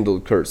is a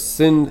kindled curse.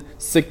 Sin,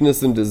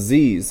 sickness, and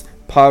disease,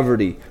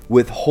 poverty,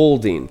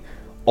 withholding,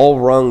 all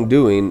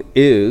wrongdoing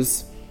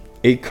is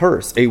a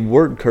curse, a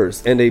word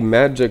curse, and a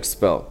magic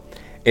spell.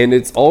 And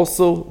it's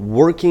also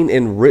working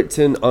and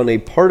written on a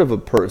part of a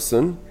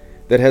person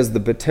that has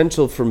the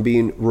potential from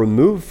being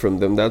removed from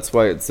them. That's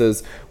why it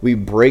says we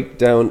break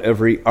down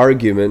every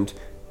argument,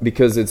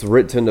 because it's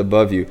written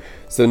above you.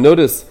 So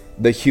notice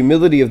the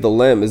humility of the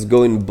Lamb is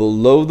going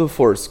below the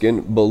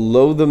foreskin,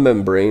 below the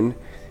membrane,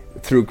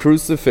 through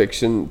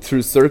crucifixion,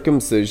 through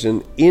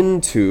circumcision,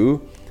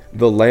 into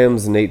the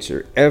Lamb's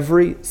nature.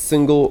 Every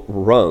single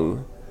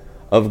rung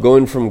of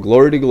going from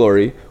glory to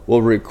glory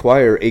will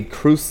require a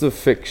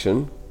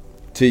crucifixion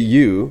to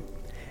you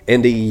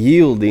and a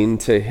yielding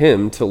to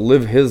Him to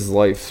live His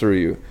life through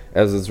you.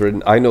 As is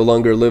written, I no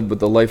longer live, but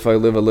the life I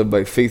live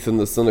by faith in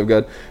the Son of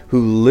God, who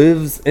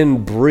lives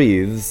and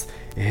breathes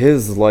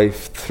His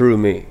life through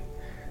me.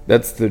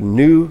 That's the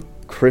new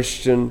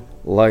Christian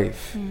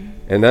life.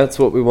 And that's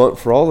what we want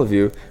for all of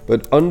you.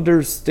 But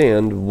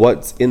understand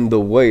what's in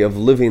the way of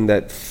living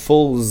that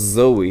full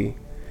Zoe,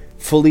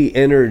 fully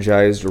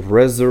energized,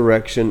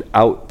 resurrection,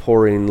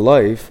 outpouring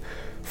life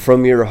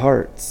from your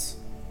hearts.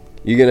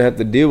 You're going to have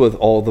to deal with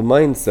all the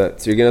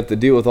mindsets. You're going to have to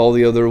deal with all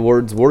the other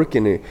words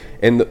working.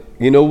 And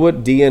you know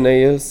what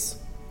DNA is?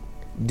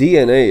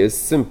 DNA is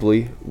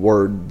simply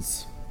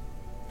words.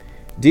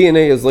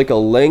 DNA is like a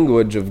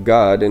language of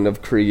God and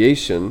of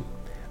creation,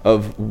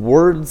 of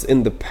words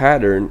in the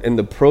pattern and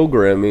the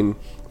programming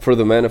for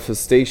the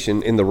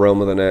manifestation in the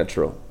realm of the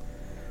natural.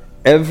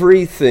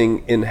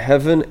 Everything in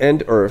heaven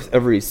and earth,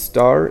 every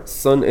star,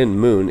 sun, and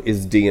moon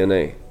is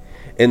DNA.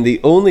 And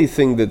the only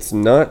thing that's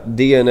not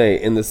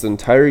DNA in this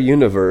entire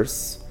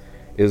universe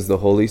is the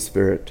Holy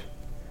Spirit.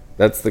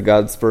 That's the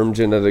God sperm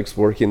genetics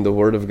working the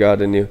Word of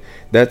God in you.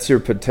 That's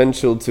your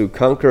potential to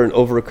conquer and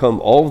overcome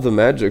all of the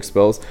magic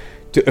spells.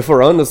 If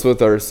we're honest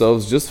with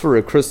ourselves, just for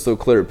a crystal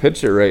clear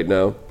picture right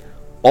now,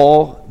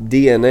 all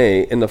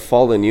DNA in the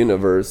fallen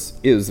universe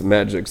is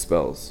magic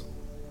spells.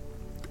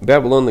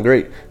 Babylon the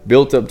Great,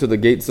 built up to the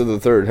gates of the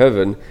third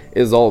heaven,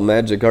 is all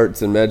magic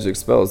arts and magic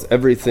spells.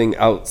 Everything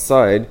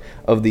outside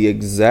of the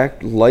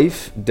exact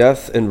life,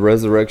 death, and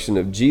resurrection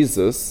of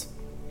Jesus,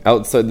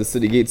 outside the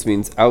city gates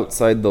means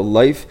outside the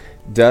life,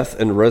 death,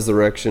 and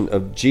resurrection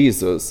of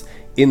Jesus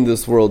in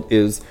this world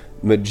is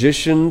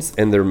magicians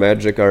and their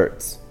magic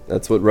arts.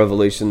 That's what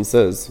Revelation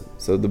says.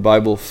 So the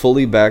Bible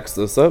fully backs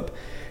this up.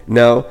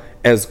 Now,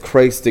 as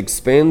Christ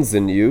expands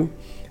in you,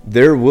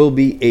 there will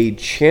be a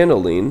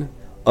channeling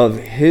of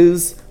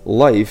His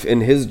life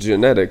and His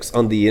genetics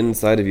on the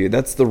inside of you.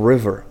 That's the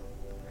river.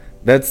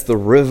 That's the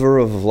river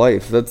of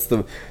life. That's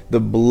the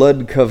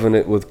blood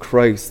covenant with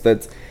Christ.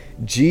 That's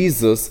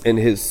Jesus and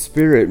His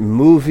Spirit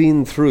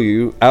moving through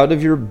you. Out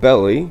of your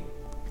belly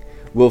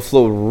will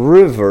flow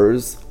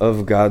rivers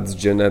of God's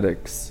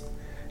genetics.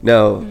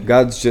 Now,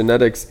 God's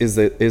genetics is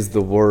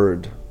the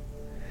Word.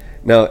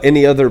 Now,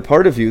 any other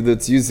part of you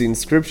that's using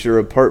Scripture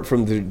apart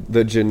from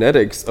the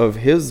genetics of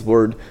His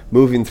Word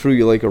moving through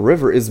you like a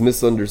river is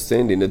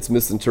misunderstanding. It's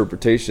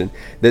misinterpretation.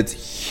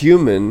 That's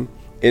human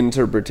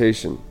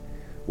interpretation.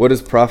 What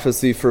does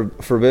prophecy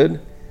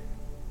forbid?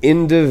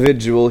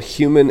 Individual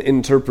human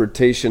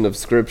interpretation of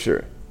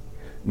Scripture.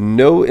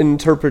 No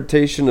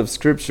interpretation of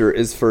Scripture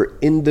is for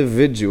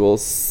individual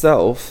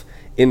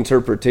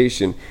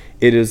self-interpretation.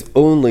 It is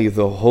only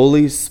the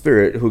Holy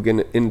Spirit who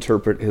can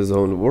interpret His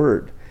own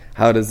Word.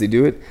 How does He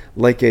do it?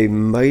 Like a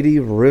mighty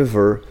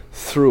river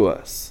through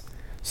us.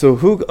 So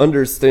who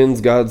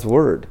understands God's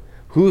Word?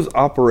 Who's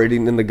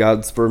operating in the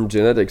God sperm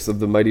genetics of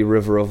the mighty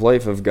river of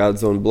life of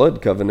God's own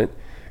blood covenant?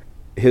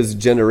 His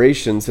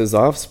generations, his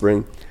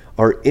offspring,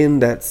 are in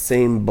that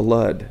same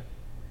blood.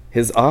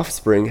 His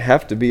offspring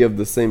have to be of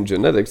the same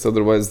genetics,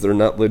 otherwise they're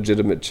not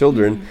legitimate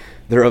children.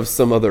 They're of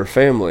some other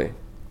family.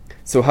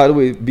 So how do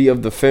we be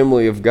of the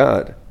family of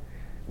God?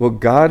 Well,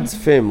 God's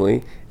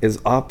family is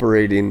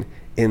operating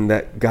in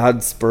that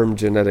God sperm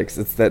genetics.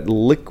 It's that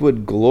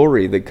liquid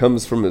glory that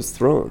comes from his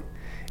throne.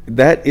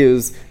 That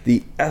is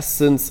the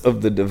essence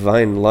of the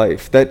divine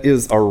life. That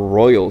is our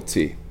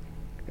royalty.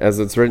 As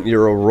it's written,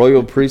 you're a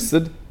royal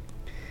priesthood,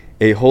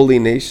 a holy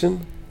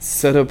nation,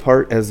 set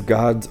apart as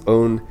God's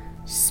own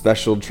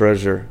special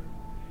treasure.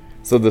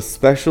 So the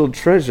special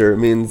treasure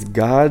means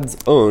God's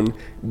own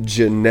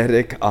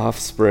genetic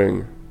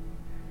offspring.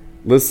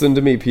 Listen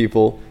to me,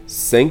 people.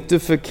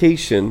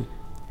 Sanctification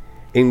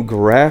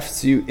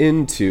engrafts you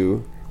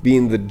into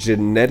being the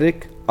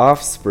genetic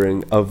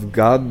offspring of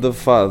God the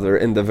Father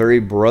and the very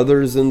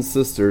brothers and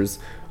sisters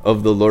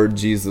of the Lord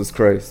Jesus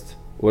Christ.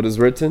 What is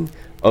written?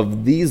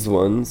 Of these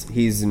ones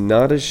he's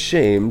not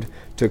ashamed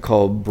to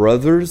call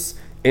brothers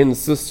and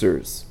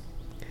sisters.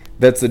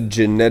 That's a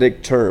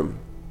genetic term.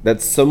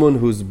 That's someone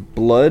who's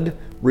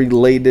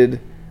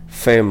blood-related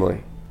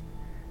family.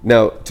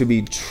 Now, to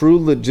be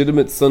true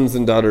legitimate sons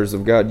and daughters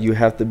of God, you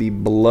have to be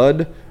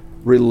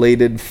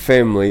blood-related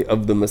family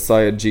of the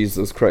Messiah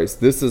Jesus Christ.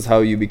 This is how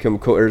you become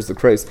co-heirs of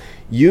Christ.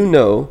 You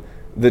know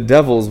the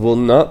devils will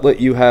not let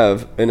you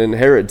have an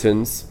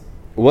inheritance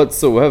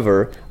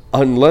whatsoever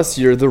unless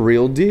you're the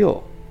real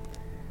deal.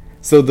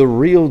 So the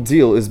real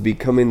deal is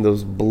becoming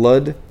those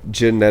blood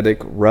genetic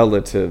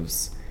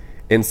relatives.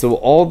 And so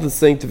all the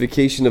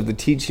sanctification of the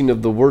teaching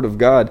of the Word of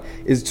God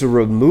is to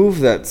remove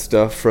that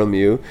stuff from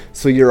you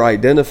so your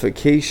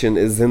identification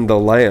is in the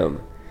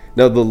Lamb.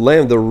 Now the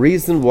Lamb, the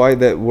reason why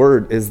that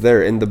word is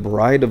there in the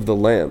bride of the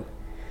Lamb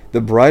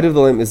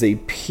is a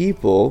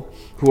people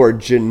who are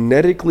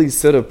genetically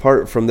set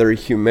apart from their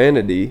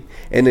humanity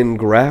and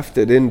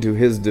engrafted into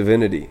his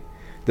divinity.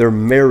 They're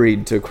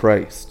married to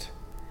Christ.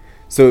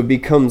 So it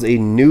becomes a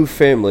new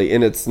family,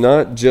 and it's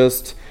not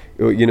just,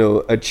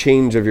 a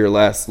change of your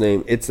last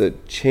name. It's a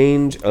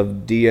change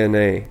of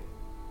DNA.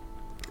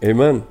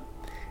 Amen.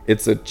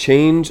 It's a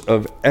change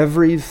of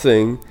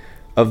everything,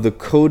 of the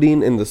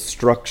coding and the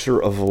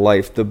structure of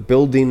life. The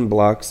building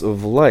blocks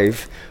of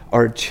life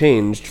are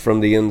changed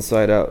from the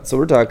inside out. So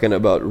we're talking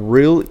about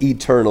real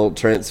eternal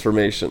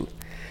transformation.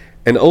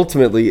 And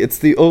ultimately, it's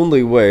the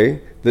only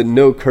way that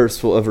no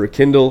curse will ever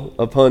kindle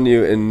upon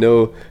you and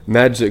no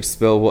magic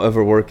spell will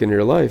ever work in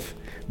your life.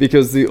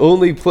 Because the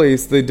only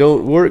place they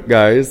don't work,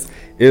 guys,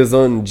 is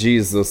on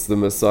Jesus the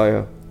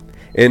Messiah.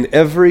 And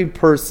every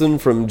person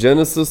from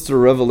Genesis to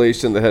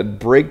Revelation that had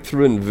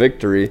breakthrough and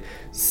victory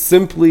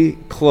simply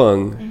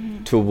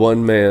clung to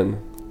one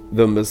man,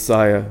 the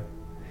Messiah.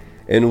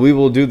 And we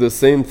will do the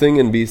same thing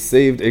and be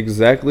saved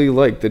exactly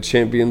like the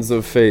champions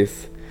of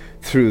faith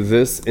through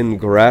this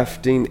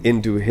engrafting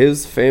into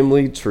his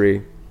family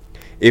tree,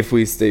 if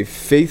we stay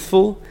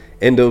faithful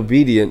and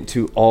obedient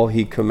to all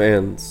he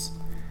commands.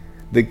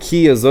 The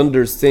key is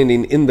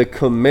understanding in the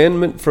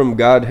commandment from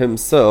God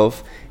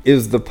himself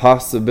is the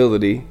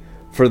possibility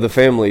for the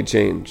family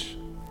change.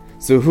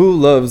 So who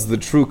loves the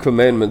true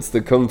commandments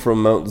that come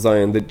from Mount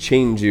Zion that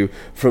change you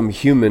from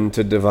human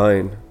to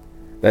divine?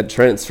 That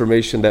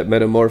transformation, that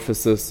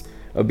metamorphosis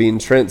of being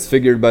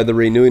transfigured by the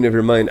renewing of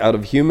your mind out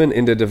of human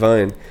into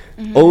divine.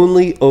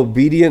 Only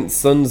obedient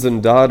sons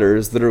and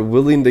daughters that are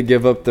willing to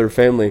give up their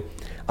family.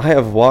 I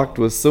have walked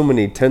with so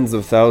many tens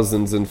of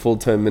thousands in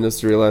full-time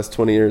ministry the last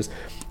 20 years,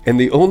 and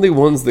the only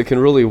ones that can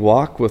really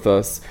walk with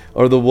us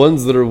are the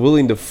ones that are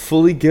willing to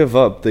fully give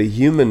up the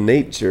human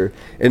nature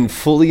and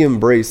fully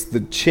embrace the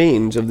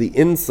change of the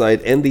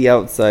inside and the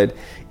outside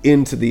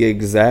into the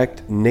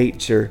exact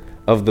nature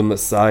of the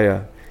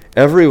Messiah.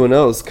 Everyone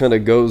else kind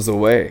of goes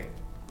away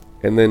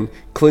and then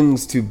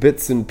clings to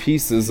bits and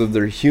pieces of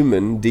their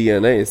human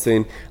DNA,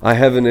 saying, I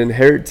have an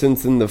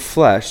inheritance in the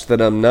flesh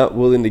that I'm not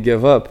willing to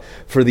give up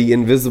for the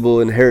invisible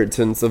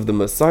inheritance of the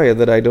Messiah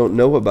that I don't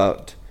know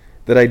about,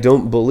 that I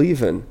don't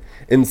believe in.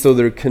 And so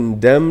they're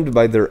condemned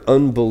by their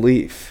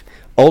unbelief.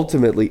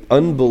 Ultimately,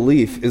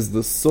 unbelief is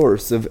the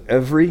source of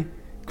every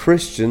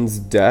Christian's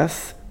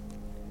death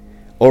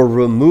or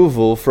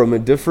removal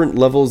from different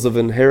levels of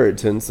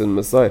inheritance in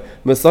Messiah.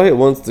 Messiah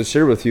wants to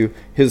share with you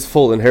his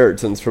full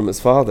inheritance from his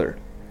Father.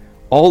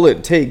 All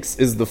it takes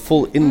is the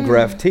full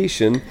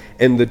ingraftation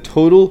and the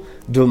total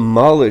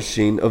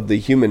demolishing of the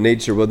human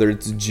nature, whether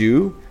it's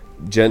Jew,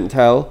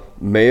 Gentile,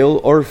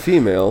 male, or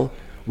female.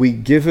 We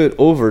give it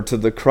over to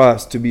the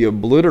cross to be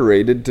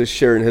obliterated to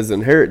share in his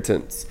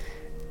inheritance.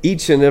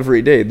 Each and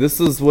every day.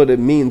 This is what it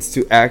means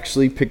to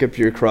actually pick up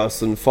your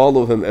cross and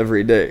follow him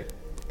every day.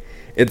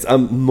 It's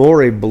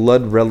more a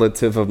blood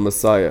relative of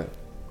Messiah.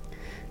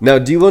 Now,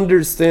 do you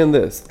understand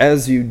this?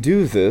 As you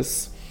do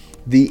this,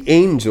 the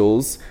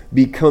angels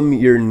become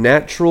your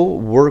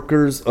natural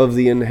workers of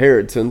the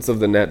inheritance of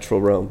the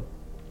natural realm.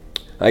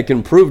 I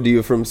can prove to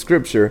you from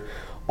Scripture,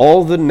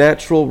 all the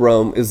natural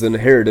realm is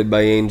inherited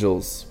by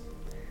angels.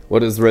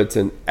 what is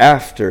written,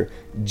 after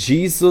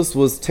Jesus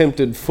was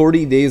tempted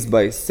 40 days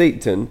by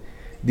Satan,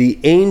 the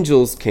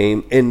angels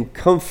came and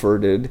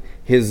comforted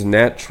his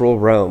natural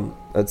realm.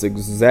 That's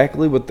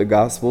exactly what the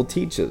gospel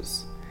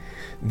teaches.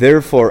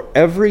 Therefore,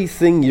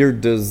 everything you're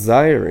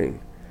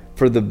desiring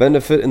for the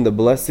benefit and the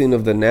blessing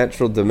of the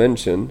natural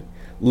dimension,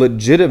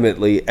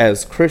 legitimately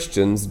as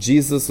Christians,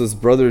 Jesus'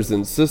 brothers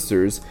and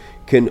sisters,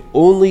 can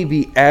only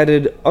be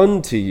added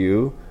unto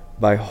you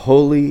by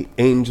holy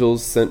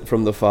angels sent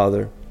from the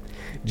Father.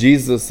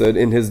 Jesus said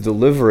in his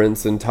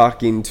deliverance and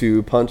talking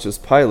to Pontius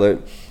Pilate,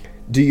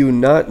 do you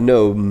not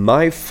know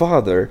my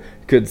Father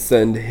could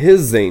send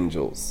his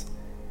angels,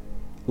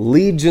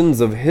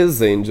 legions of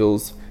his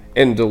angels,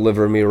 and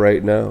deliver me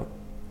right now?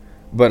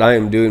 But I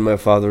am doing my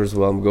Father's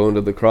will. I'm going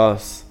to the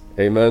cross.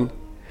 Amen.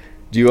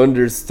 Do you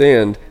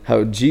understand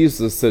how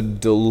Jesus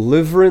said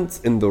deliverance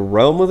in the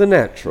realm of the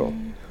natural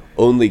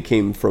only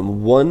came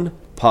from one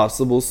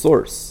possible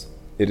source?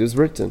 It is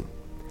written,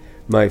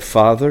 my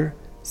Father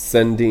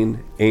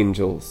sending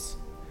angels.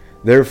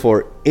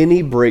 Therefore,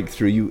 any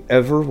breakthrough you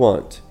ever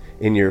want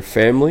in your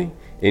family,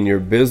 in your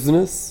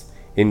business,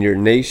 in your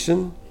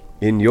nation,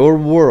 in your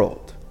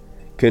world,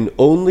 can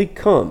only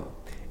come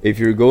if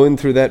you're going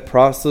through that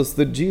process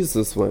that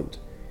Jesus went.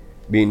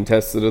 Being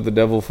tested of the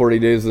devil 40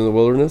 days in the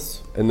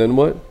wilderness, and then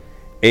what?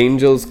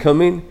 Angels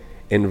coming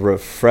and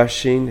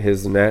refreshing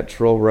his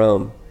natural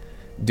realm.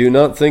 Do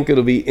not think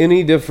it'll be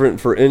any different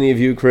for any of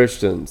you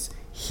Christians.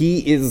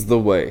 He is the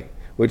way,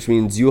 which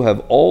means you have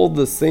all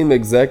the same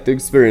exact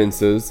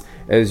experiences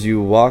as you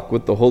walk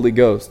with the Holy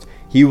Ghost.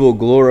 He will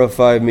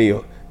glorify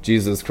me,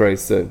 Jesus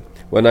Christ said.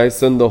 When I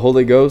send the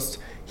Holy Ghost,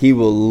 he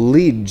will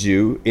lead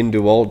you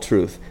into all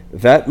truth.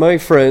 That, my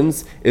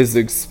friends, is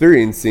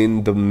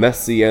experiencing the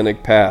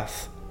messianic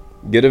path.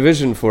 Get a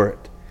vision for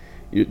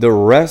it. The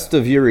rest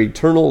of your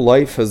eternal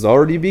life has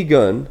already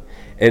begun,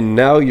 and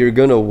now you're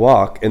going to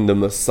walk in the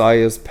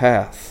Messiah's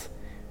path.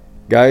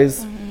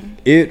 Guys,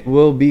 it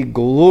will be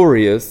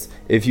glorious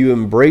if you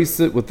embrace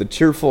it with a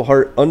cheerful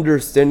heart,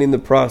 understanding the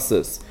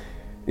process.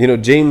 You know,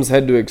 James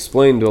had to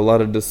explain to a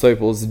lot of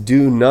disciples,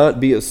 do not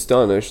be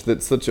astonished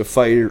that such a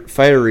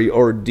fiery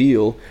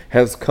ordeal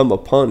has come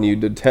upon you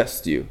to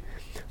test you.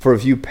 For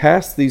if you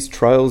pass these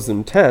trials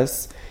and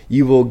tests,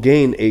 you will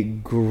gain a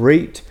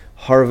great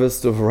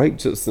harvest of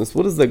righteousness.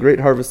 What is the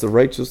great harvest of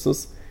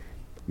righteousness?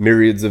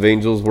 Myriads of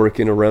angels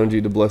working around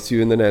you to bless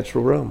you in the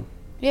natural realm.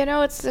 You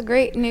know, it's the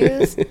great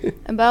news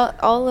about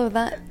all of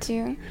that,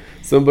 too.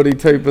 Somebody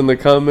type in the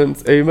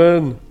comments,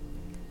 amen.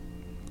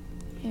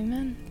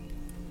 Amen.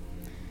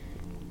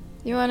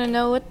 You want to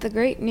know what the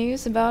great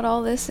news about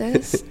all this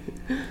is?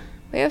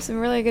 We have some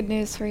really good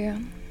news for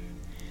you.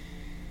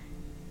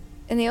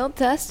 In the Old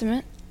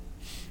Testament,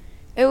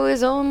 it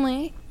was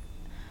only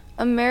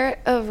a merit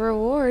of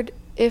reward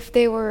if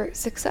they were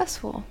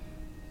successful.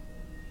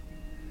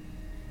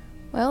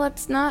 Well,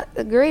 it's not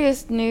the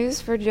greatest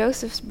news for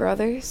Joseph's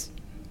brothers.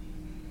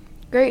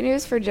 Great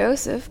news for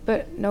Joseph,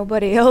 but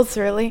nobody else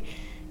really,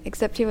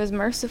 except he was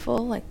merciful,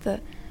 like the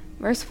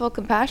merciful,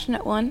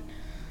 compassionate one,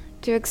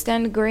 to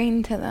extend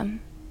grain to them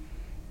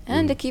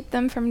and to keep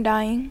them from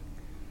dying,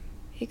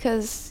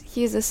 because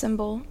he's a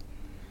symbol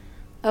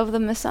of the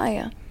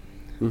Messiah.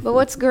 But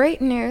what's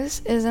great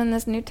news is in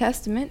this New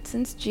Testament,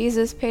 since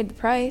Jesus paid the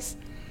price,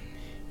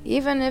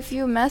 even if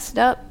you messed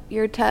up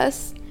your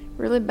tests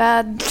really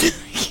bad,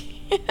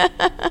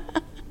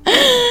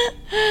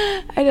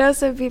 I know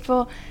some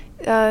people,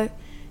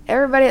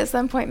 everybody at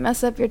some point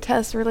mess up your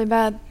tests really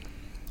bad,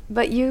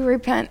 but you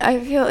repent.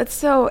 I feel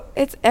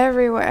it's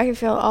everywhere. I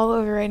feel it all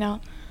over right now.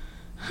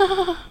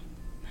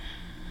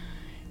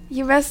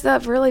 You messed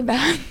up really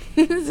bad.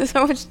 There's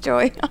so much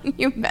joy on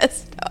you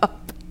messed up.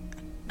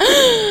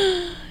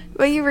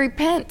 But you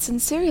repent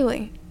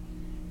sincerely.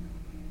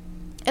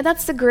 And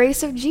that's the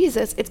grace of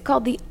Jesus. It's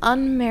called the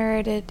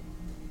unmerited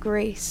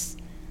grace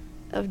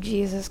of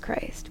Jesus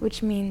Christ,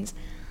 which means,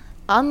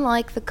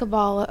 unlike the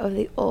Kabbalah of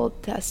the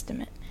Old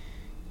Testament,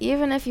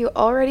 even if you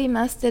already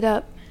messed it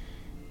up,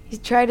 you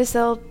try to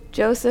sell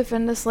Joseph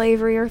into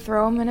slavery or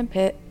throw him in a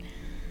pit,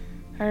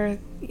 or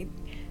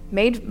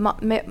made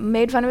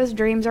fun of his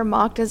dreams or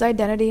mocked his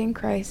identity in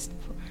Christ.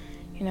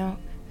 You know,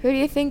 who do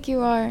you think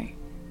you are?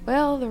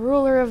 Well, the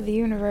ruler of the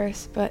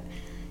universe, but,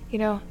 you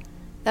know,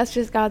 that's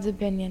just God's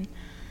opinion.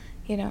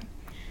 You know,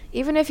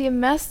 even if you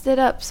messed it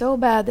up so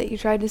bad that you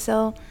tried to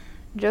sell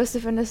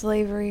Joseph into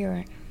slavery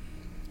or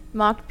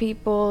mocked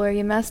people, or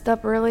you messed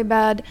up really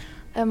bad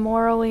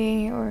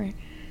immorally or,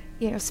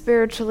 you know,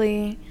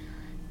 spiritually,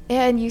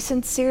 and you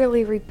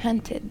sincerely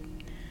repented,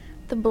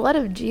 the blood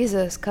of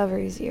Jesus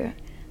covers you.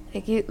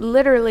 Like, it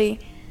literally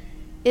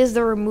is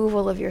the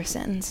removal of your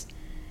sins.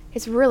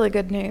 It's really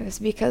good news,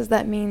 because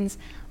that means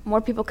more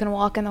people can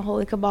walk in the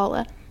Holy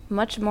Kabbalah,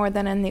 much more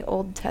than in the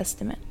Old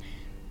Testament.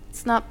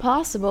 It's not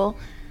possible.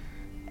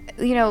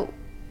 You know,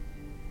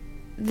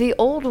 the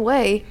old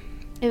way,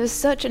 it was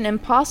such an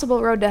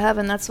impossible road to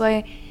heaven. That's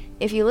why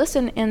if you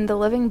listen in the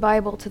Living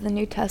Bible to the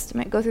New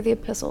Testament, go through the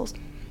epistles.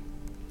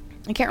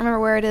 I can't remember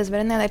where it is, but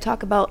in there they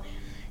talk about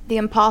the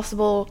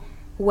impossible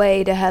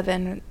way to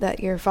heaven that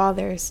your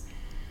fathers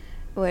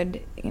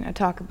would,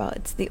 talk about.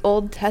 It's the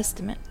Old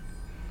Testament.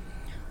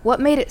 What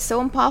made it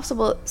so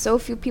impossible that so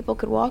few people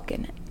could walk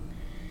in it?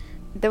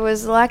 There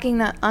was lacking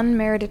that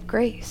unmerited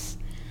grace.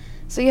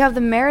 So you have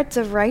the merits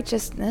of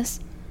righteousness,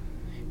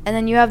 and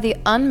then you have the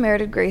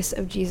unmerited grace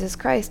of Jesus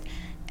Christ.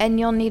 And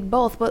you'll need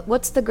both. But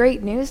what's the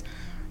great news?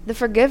 The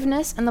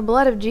forgiveness and the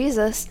blood of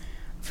Jesus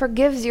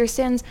forgives your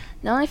sins.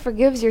 Not only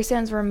forgives your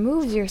sins,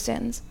 removes your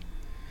sins.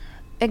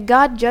 And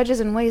God judges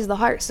and weighs the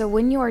heart. So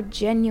when you are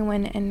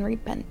genuine in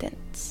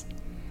repentance,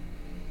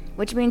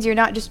 which means you're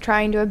not just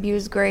trying to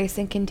abuse grace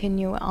and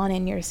continue on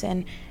in your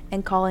sin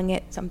and calling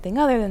it something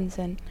other than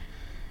sin.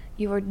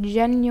 You are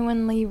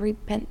genuinely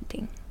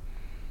repenting.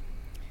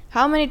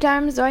 How many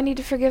times do I need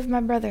to forgive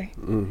my brother?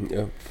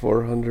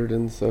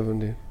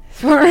 470.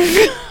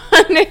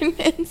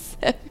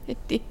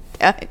 470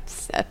 times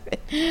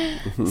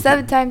 7.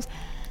 7 times.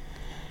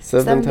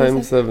 7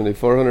 times 70,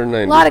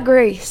 490. A lot of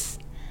grace.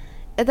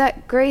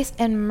 That grace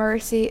and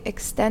mercy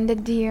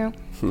extended to you.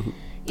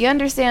 You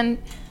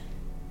understand,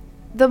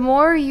 the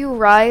more you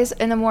rise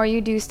and the more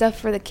you do stuff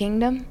for the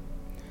kingdom,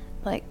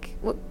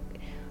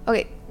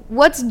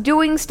 what's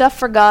doing stuff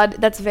for God?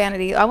 That's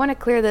vanity. I want to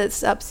clear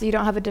this up so you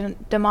don't have a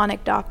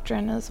demonic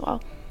doctrine as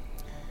well.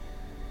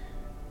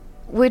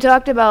 We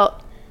talked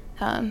about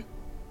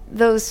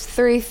those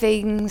 3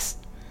 things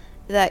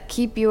that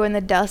keep you in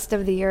the dust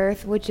of the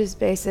earth, which is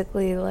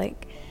basically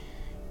like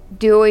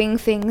doing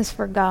things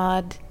for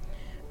God,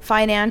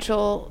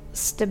 financial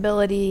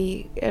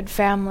stability, and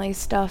family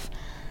stuff.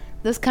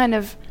 This kind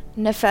of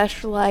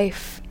nefesh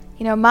life,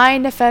 my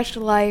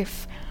nefesh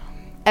life,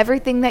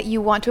 everything that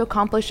you want to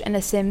accomplish in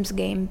a Sims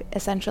game,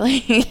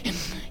 essentially.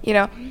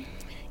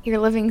 You're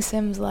living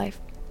Sims life.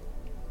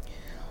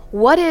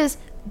 What is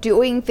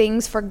doing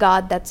things for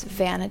God that's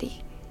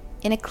vanity?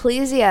 In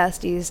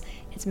Ecclesiastes,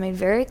 it's made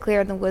very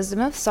clear in the wisdom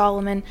of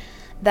Solomon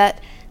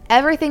that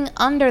everything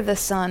under the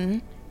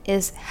sun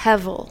is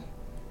hevel.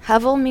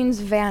 Hevel means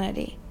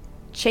vanity,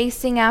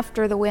 chasing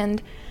after the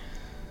wind.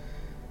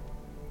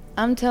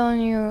 I'm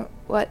telling you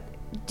what,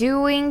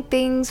 doing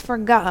things for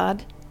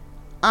God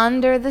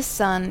under the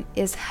sun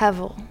is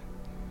hevel.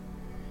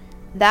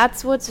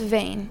 That's what's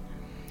vain.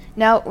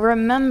 Now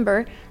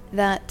remember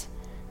that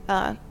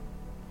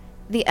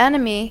the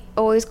enemy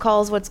always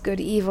calls what's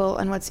good evil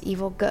and what's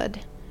evil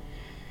good.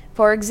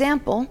 For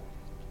example,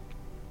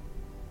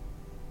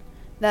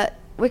 that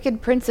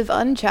wicked prince of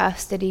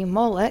unchastity,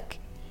 Molech,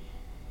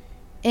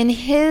 in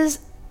his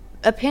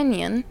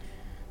opinion,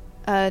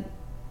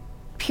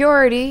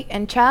 purity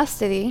and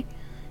chastity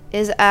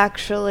is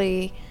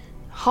actually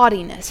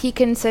haughtiness. He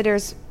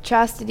considers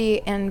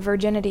chastity and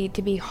virginity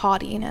to be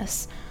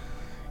haughtiness.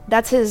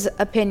 That's his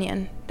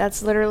opinion.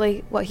 That's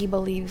literally what he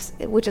believes,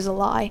 which is a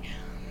lie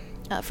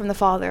from the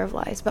father of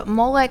lies. But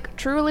Molech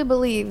truly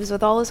believes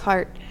with all his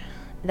heart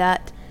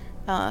that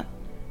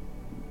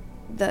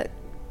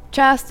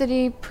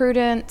chastity,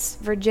 prudence,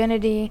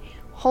 virginity,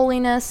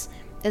 holiness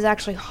is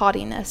actually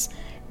haughtiness.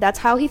 That's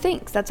how he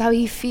thinks. That's how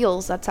he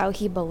feels. That's how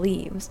he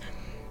believes.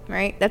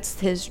 Right? That's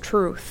his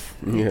truth.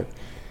 Yeah.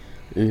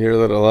 You hear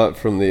that a lot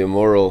from the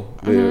immoral.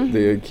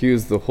 They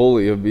accuse the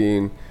holy of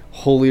being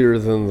holier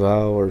than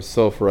thou or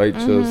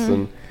self-righteous,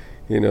 and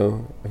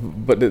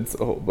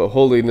but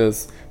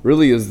holiness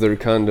really is their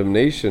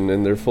condemnation,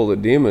 and they're full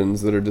of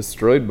demons that are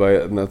destroyed by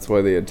it, and that's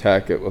why they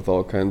attack it with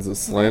all kinds of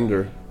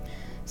slander.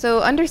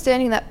 So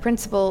understanding that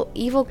principle,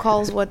 evil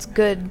calls what's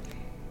good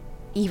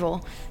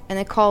evil, and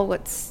they call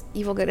what's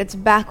evil good. It's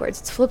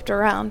backwards. It's flipped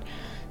around.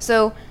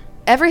 So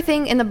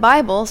everything in the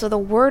Bible, so the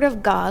Word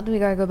of God, we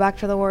gotta go back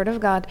to the Word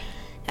of God,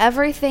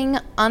 everything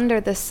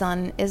under the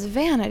sun is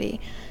vanity.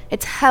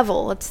 It's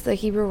hevel. It's the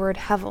Hebrew word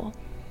hevel.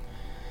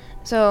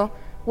 So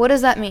what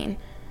does that mean?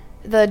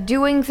 The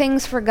doing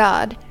things for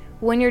God.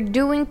 When you're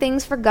doing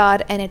things for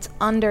God and it's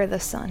under the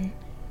sun,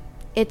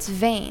 it's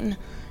vain.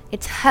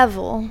 It's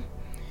hevel,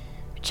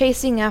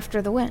 chasing after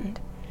the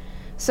wind.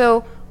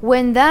 So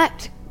when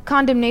that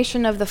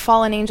condemnation of the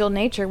fallen angel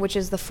nature, which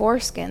is the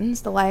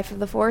foreskins, the life of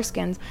the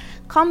foreskins,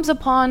 comes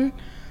upon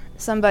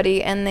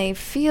somebody and they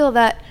feel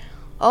that,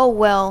 oh,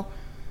 well,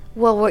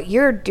 what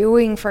you're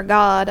doing for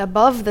God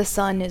above the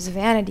sun is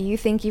vanity. You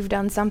think you've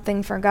done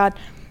something for God.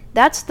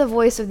 That's the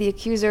voice of the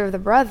accuser of the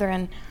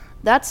brethren.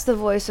 That's the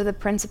voice of the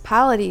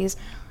principalities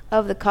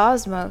of the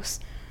cosmos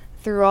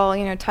through all,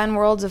 10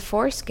 worlds of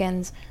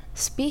foreskins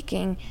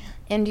speaking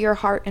into your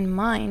heart and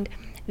mind.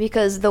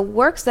 Because the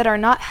works that are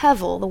not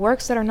hevel, the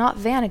works that are not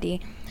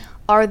vanity,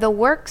 are the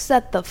works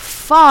that the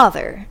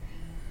Father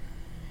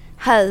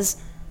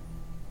has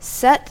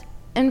set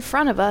in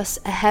front of us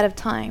ahead of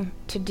time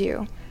to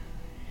do.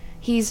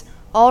 He's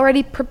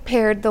already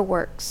prepared the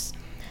works.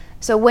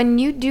 So when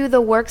you do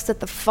the works that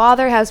the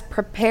Father has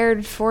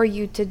prepared for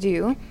you to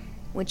do,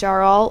 which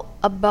are all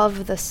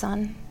above the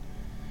sun,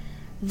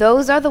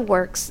 those are the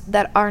works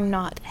that are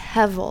not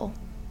hevel,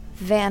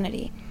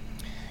 vanity.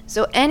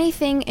 So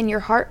anything in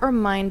your heart or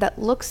mind that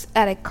looks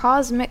at a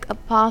cosmic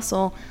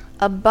apostle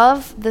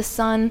above the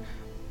sun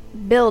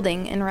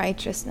building in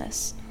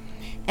righteousness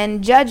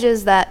and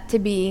judges that to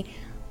be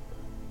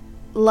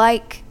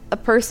like a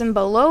person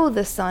below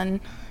the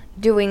sun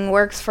doing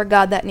works for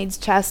God that needs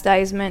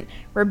chastisement,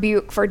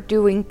 rebuke for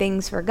doing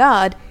things for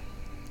God,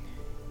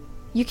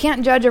 you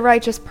can't judge a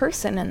righteous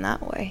person in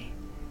that way.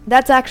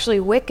 That's actually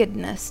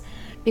wickedness,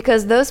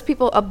 because those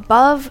people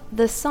above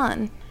the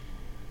sun,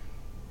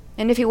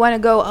 and if you want to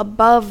go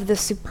above the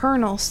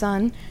supernal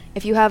sun,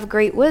 if you have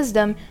great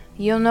wisdom,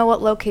 you'll know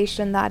what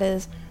location that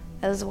is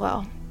as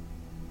well.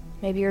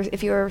 Maybe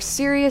if you're a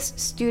serious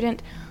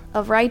student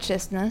of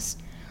righteousness,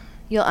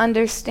 you'll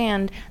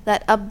understand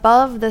that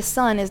above the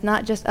sun is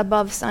not just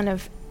above sun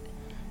of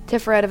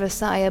Tiferet of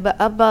Asaiah, but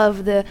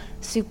above the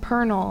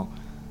supernal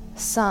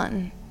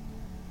sun,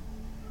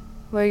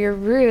 where you're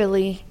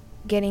really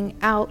getting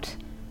out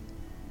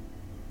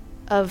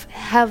of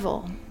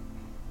Hevel,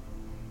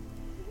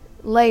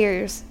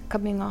 layers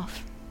coming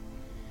off.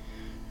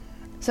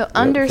 So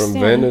understand.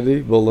 From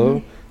vanity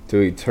below to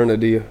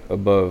eternity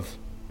above.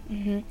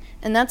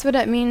 And that's what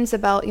it means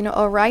about,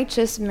 a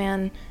righteous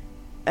man,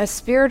 a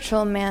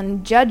spiritual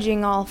man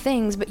judging all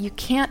things, but you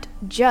can't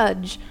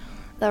judge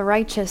the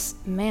righteous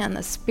man,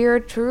 the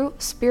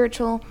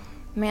spiritual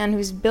man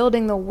who's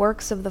building the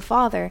works of the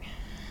Father,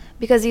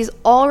 because he's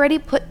already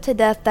put to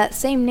death that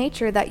same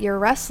nature that you're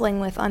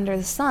wrestling with under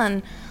the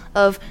sun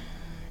of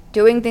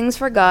doing things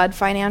for God,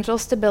 financial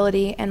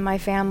stability, and my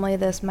family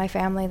this, my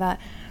family that,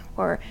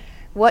 or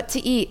what to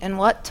eat and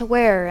what to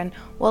wear, and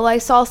well, I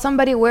saw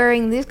somebody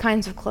wearing these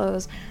kinds of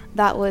clothes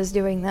that was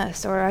doing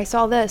this, or I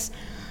saw this.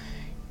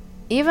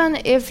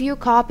 Even if you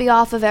copy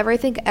off of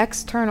everything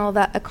external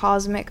that a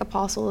cosmic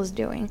apostle is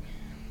doing,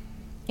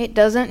 it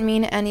doesn't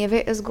mean any of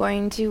it is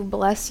going to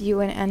bless you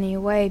in any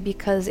way,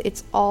 because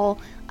it's all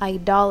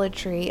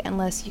idolatry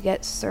unless you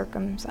get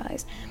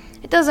circumcised.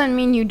 It doesn't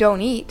mean you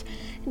don't eat.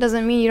 It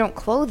doesn't mean you don't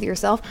clothe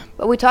yourself.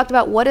 But we talked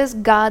about what is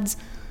God's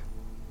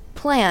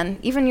plan.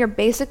 Even your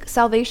basic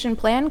salvation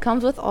plan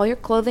comes with all your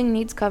clothing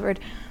needs covered,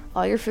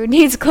 all your food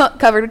needs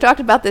covered. We talked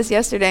about this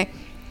yesterday.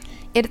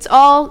 It's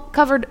all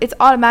covered. It's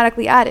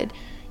automatically added.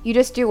 You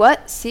just do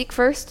what? Seek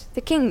first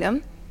the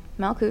kingdom,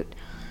 Malkut,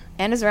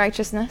 and his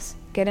righteousness.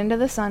 Get into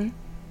the sun.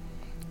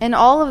 And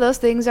all of those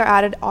things are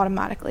added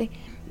automatically.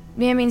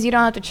 It means you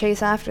don't have to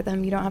chase after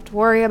them. You don't have to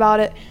worry about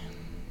it.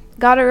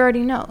 God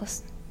already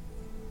knows.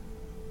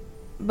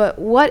 But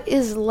what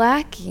is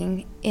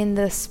lacking in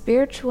the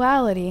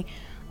spirituality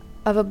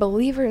of a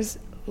believer's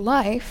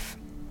life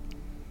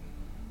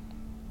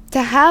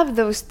to have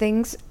those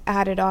things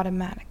added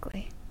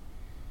automatically?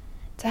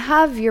 To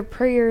have your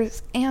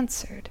prayers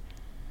answered,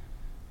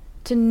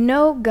 to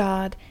know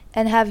God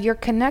and have your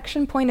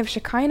connection point of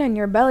Shekinah in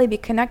your belly be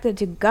connected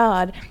to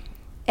God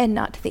and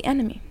not to the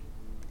enemy,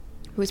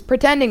 who's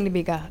pretending to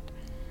be God.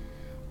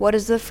 What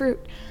is the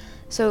fruit?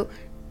 So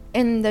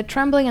in the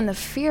trembling and the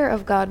fear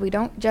of God, we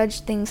don't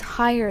judge things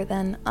higher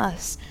than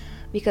us,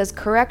 because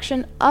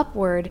correction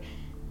upward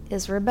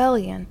is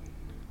rebellion.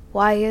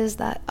 Why is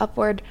that?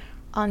 Upward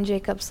on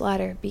Jacob's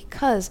ladder,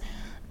 because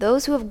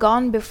those who have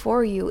gone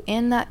before you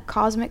in that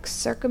cosmic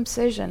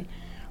circumcision,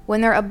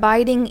 when they're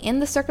abiding in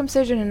the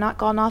circumcision and not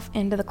gone off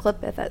into the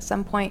clippeth at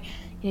some point,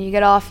 you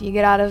get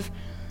out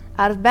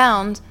of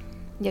bounds,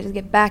 you just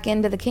get back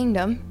into the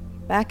kingdom,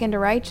 back into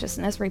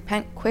righteousness,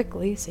 repent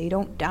quickly so you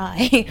don't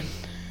die.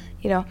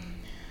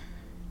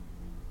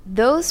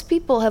 Those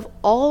people have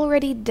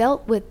already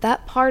dealt with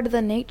that part of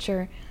the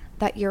nature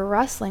that you're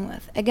wrestling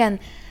with. Again,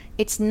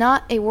 it's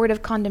not a word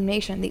of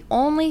condemnation. The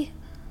only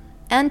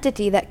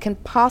entity that can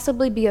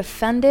possibly be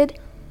offended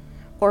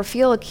or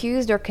feel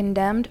accused or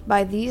condemned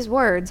by these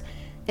words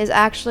is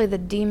actually the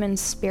demon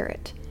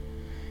spirit.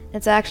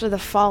 It's actually the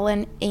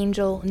fallen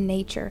angel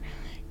nature.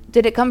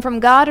 Did it come from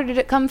God or did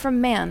it come from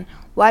man?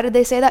 Why did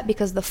they say that?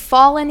 Because the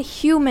fallen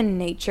human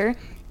nature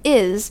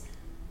is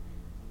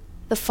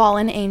the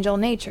fallen angel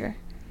nature.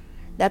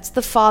 That's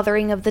the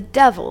fathering of the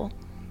devil.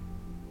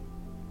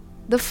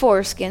 The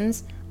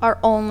foreskins are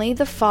only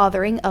the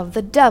fathering of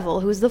the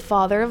devil, who's the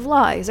father of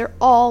lies. They're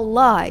all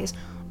lies.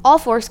 All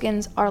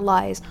foreskins are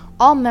lies.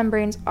 All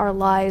membranes are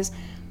lies,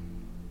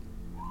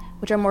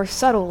 which are more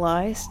subtle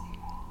lies,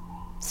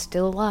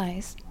 still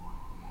lies.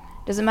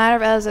 Doesn't matter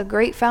if it has a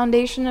great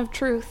foundation of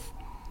truth,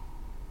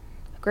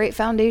 a great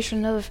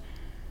foundation of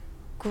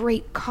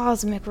great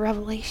cosmic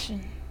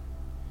revelation.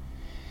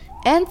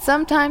 And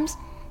sometimes,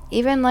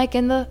 even like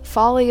in the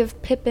folly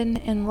of Pippin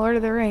in Lord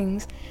of the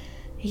Rings,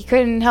 he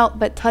couldn't help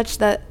but touch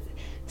that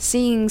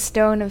seeing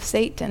stone of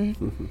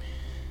Satan.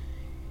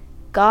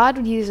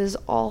 God uses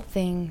all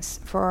things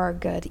for our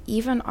good,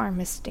 even our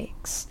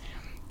mistakes.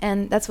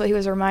 And that's what he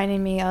was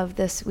reminding me of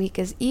this week,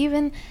 is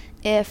even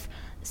if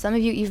some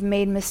of you've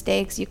made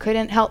mistakes, you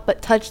couldn't help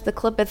but touch the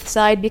Clippeth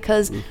side,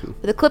 because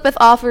the Clippeth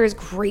offers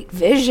great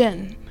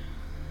vision,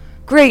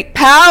 great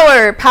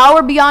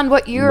power beyond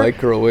what you're...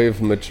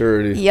 Microwave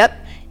maturity.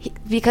 Yep.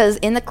 Because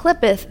in the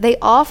Clippeth,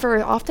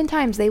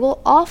 oftentimes they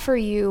will offer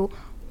you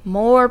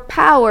more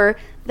power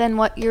than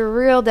what your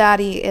real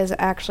daddy is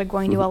actually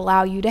going to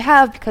allow you to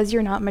have, because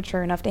you're not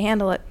mature enough to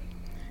handle it.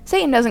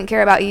 Satan doesn't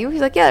care about you.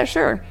 He's like, yeah,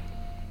 sure.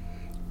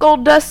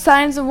 gold dust,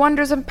 signs and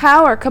wonders and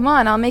power. Come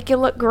on, I'll make you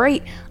look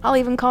great. I'll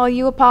even call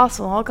you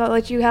apostle.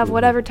 Let you have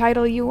whatever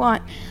title you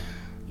want.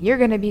 You're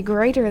going to be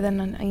greater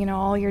than,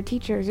 all your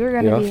teachers. You're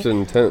going to be... He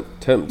often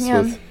tempts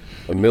with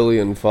 1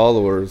 million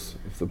followers.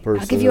 If the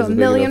person I'll give you has 1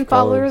 million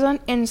followers on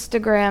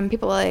Instagram.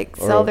 People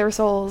sell their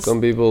souls. Some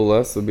people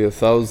less. There'll be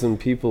 1,000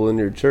 people in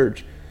your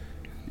church.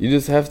 You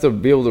just have to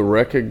be able to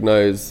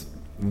recognize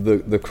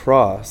the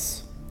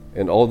cross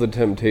and all the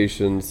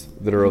temptations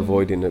that are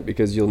avoiding it,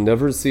 because you'll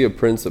never see a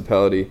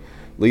principality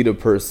lead a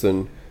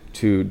person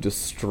to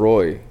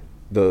destroy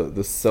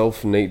the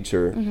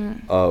self-nature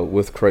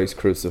with Christ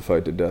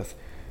crucified to death.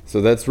 So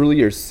that's really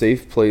your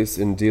safe place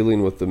in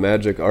dealing with the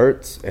magic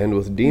arts and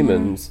with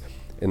demons,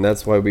 and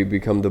that's why we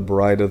become the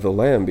bride of the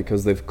Lamb,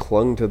 because they've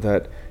clung to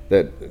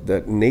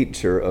that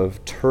nature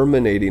of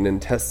terminating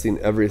and testing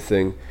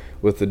everything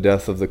with the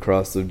death of the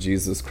cross of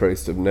Jesus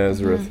Christ of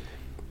Nazareth.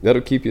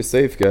 That'll keep you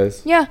safe,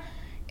 guys. Yeah.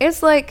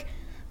 It's like,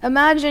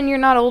 imagine you're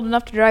not old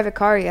enough to drive a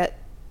car yet,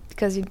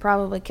 because you'd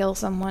probably kill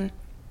someone.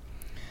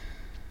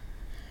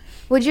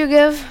 Would you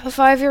give a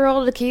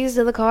 5-year-old the keys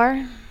to the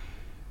car?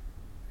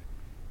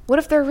 What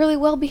if they're a really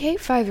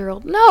well-behaved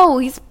 5-year-old? No,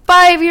 he's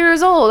 5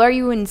 years old. Are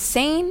you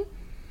insane?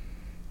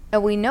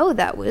 And we know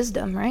that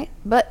wisdom, right?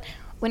 But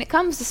when it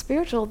comes to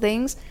spiritual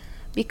things,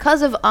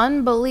 because of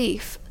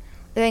unbelief,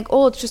 they think,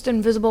 it's just an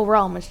invisible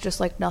realm. It's just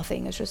like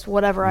nothing. It's just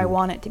whatever I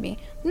want it to be.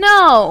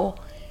 No!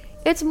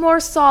 It's more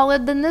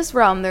solid than this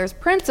realm. There's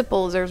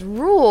principles. There's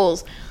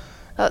rules.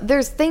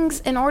 There's things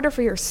in order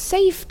for your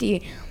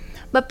safety.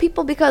 But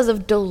people, because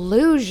of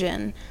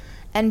delusion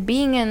and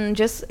being in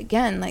just,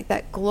 again, like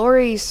that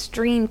glory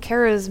stream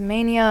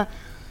charismania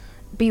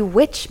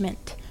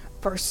bewitchment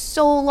for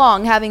so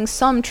long, having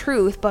some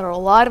truth but a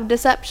lot of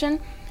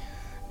deception,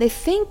 they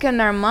think in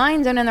their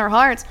minds and in their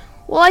hearts,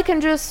 well, I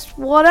can just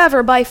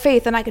whatever by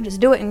faith, and I can just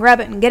do it and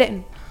grab it and get it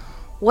and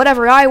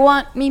whatever I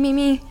want,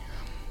 me.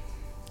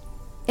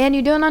 And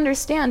you don't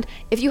understand.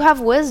 If you have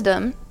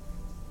wisdom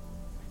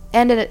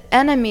and an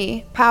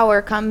enemy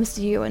power comes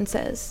to you and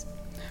says,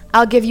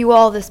 I'll give you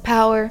all this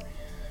power,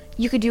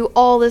 you could do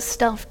all this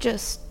stuff,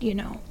 just,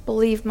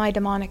 believe my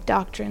demonic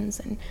doctrines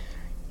and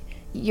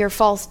your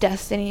false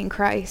destiny in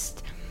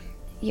Christ,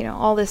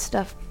 all this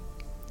stuff.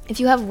 If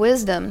you have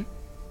wisdom,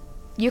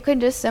 you can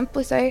just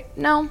simply say,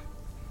 no,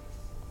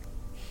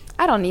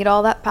 I don't need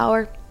all that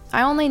power.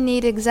 I only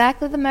need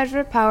exactly the measure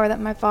of power that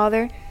my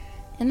Father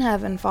in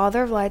heaven,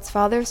 Father of lights,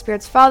 Father of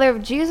spirits, Father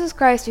of Jesus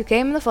Christ, who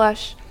came in the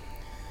flesh,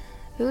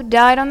 who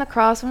died on the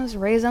cross and was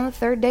raised on the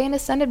third day and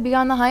ascended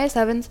beyond the highest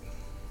heavens.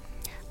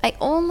 I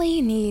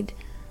only need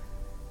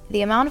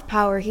the amount of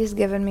power he's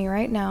given me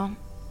right now.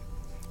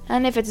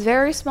 And if it's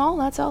very small,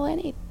 that's all I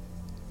need.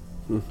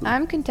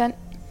 I'm content.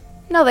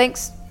 No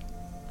thanks.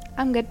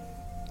 I'm good.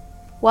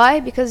 Why?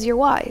 Because you're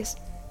wise.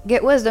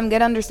 Get wisdom,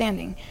 get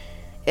understanding.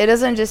 It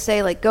doesn't just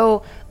say,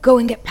 go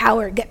and get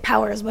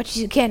power as much as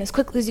you can, as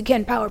quickly as you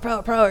can, power.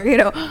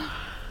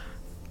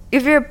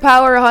 If you're a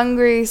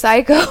power-hungry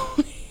psycho,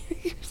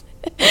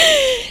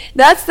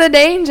 that's the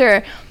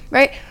danger,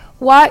 right?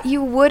 Why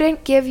you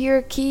wouldn't give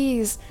your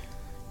keys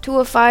to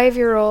a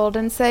 5-year-old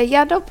and say,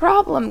 yeah, no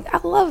problem,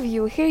 I love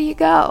you, here you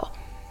go.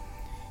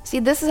 See,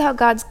 this is how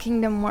God's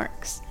kingdom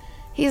works.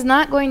 He's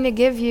not going to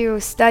give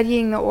you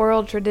studying the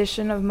oral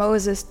tradition of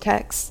Moses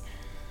texts,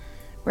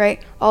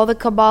 right? All the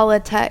Kabbalah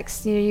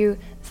texts.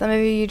 Some of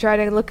you try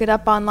to look it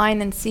up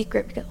online in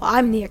secret because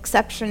I'm the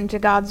exception to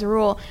God's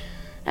rule.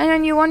 And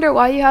then you wonder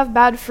why you have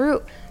bad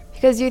fruit,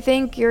 because you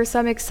think you're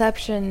some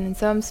exception and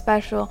some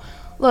special.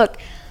 Look,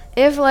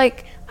 if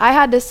I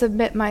had to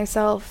submit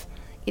myself,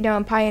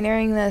 in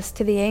pioneering this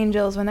to the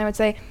angels when they would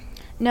say,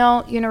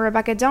 no,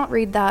 Rebecca, don't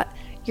read that.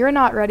 You're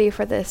not ready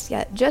for this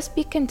yet. Just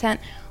be content.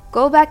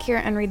 Go back here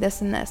and read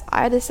this and this.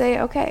 I had to say,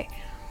 okay,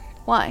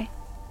 why?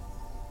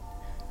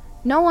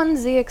 No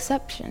one's the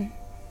exception.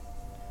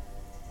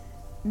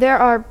 There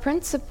are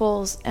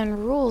principles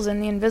and rules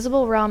in the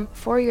invisible realm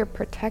for your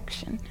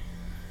protection.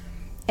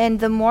 And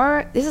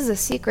this is a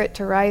secret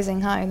to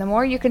rising high, the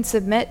more you can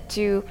submit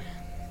to,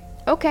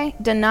 okay,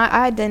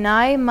 I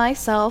deny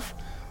myself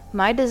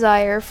my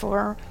desire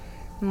for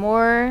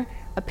more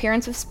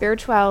appearance of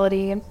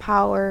spirituality and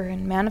power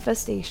and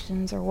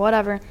manifestations or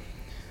whatever,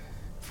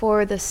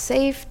 for the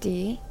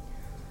safety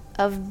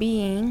of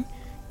being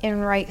in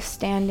right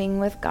standing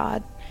with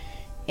God,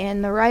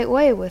 in the right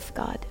way with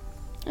God,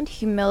 and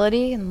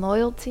humility and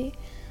loyalty.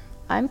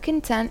 I'm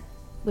content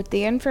with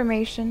the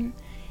information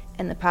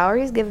and the power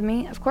he's given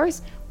me. Of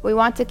course, we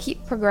want to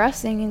keep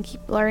progressing and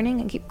keep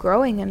learning and keep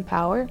growing in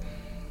power,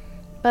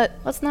 but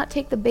let's not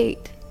take the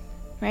bait,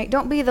 right?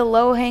 Don't be the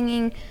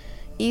low-hanging,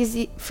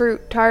 easy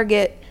fruit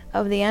target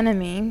of the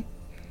enemy.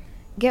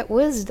 Get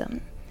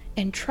wisdom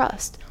and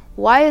trust.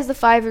 Why is the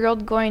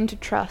 5-year-old going to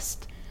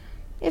trust?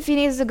 If he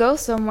needs to go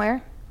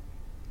somewhere,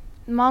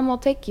 Mom will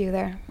take you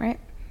there, right?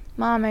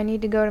 Mom, I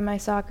need to go to my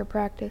soccer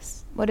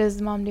practice. What does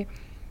the mom do?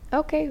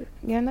 Okay,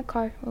 get in the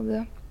car, we'll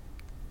go.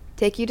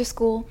 Take you to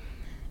school,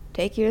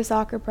 take you to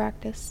soccer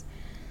practice,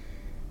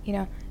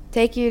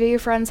 take you to your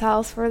friend's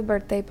house for the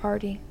birthday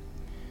party.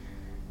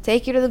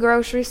 take you to the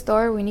grocery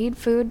store. We need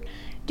food.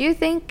 Do you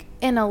think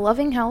in a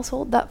loving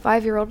household that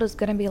 5-year-old is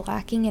going to be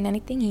lacking in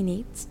anything he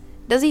needs?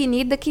 Does he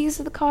need the keys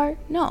to the car?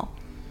 No.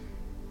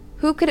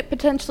 Who could it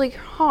potentially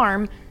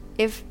harm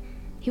if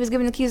he was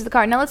given the keys to the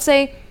car? Now let's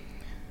say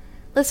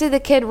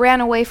the kid ran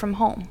away from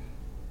home.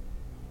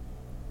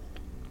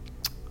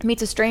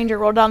 Meets a stranger,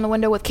 rolled down the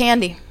window with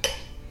candy.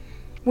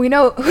 We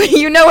know,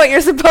 you know what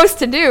you're supposed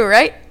to do,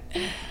 right?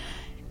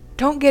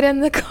 Don't get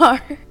in the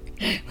car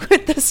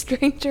with the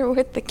stranger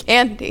with the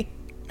candy.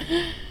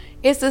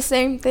 It's the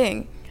same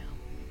thing.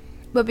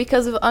 But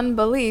because of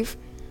unbelief,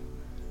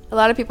 a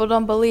lot of people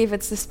don't believe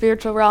it's the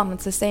spiritual realm.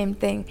 It's the same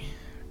thing,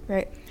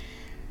 right?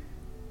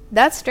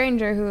 That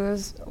stranger who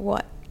is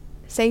what?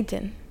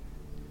 Satan.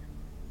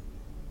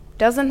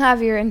 Doesn't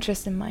have your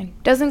interest in mind.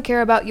 Doesn't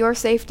care about your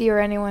safety or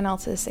anyone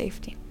else's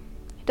safety.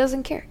 He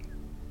doesn't care.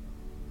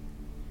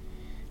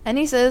 And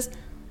he says,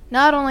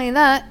 not only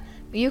that,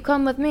 but you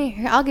come with me.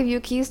 Here, I'll give you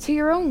keys to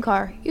your own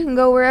car. You can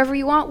go wherever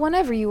you want,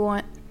 whenever you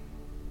want.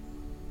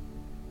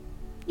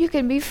 You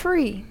can be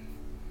free.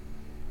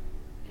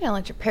 You don't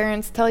let your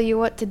parents tell you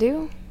what to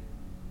do.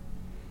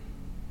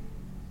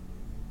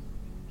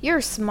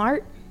 You're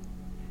smart.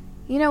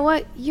 You know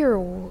what? You're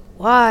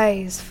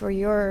wise for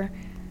your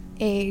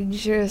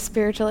age, your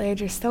spiritual age.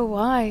 You're so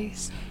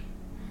wise.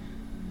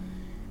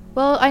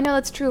 Well, I know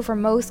that's true for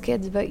most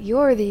kids, but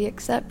you're the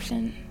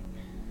exception.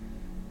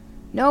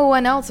 No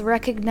one else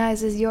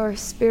recognizes your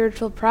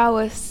spiritual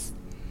prowess,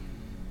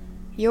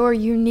 your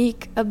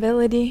unique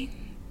ability.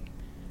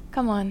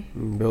 Come on.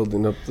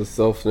 Building up the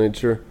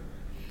self-nature.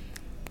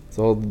 That's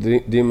all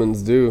the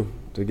demons do,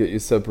 to get you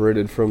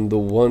separated from the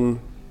one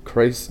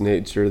Christ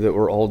nature that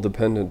we're all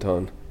dependent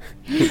on.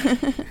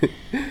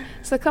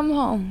 So come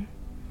home.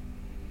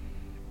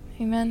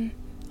 Amen.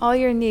 All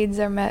your needs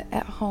are met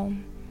at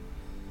home.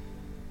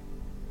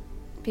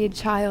 Be a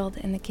child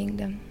in the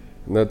kingdom.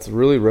 And that's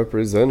really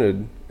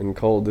represented and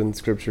called in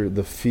Scripture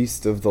the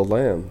Feast of the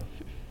Lamb.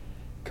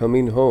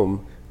 Coming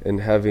home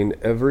and having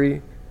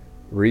every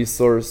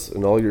resource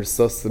and all your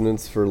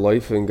sustenance for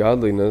life and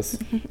godliness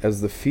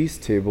as the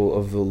feast table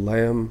of the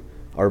Lamb,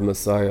 our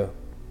Messiah.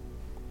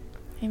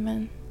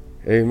 Amen.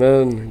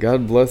 Amen.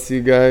 God bless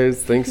you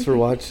guys. Thanks for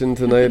watching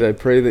tonight. I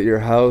pray that your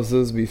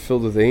houses be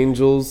filled with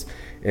angels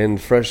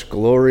and fresh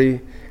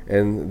glory,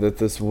 and that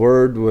this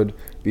word would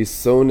be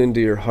sown into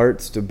your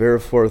hearts to bear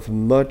forth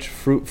much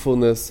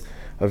fruitfulness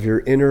of your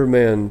inner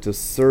man to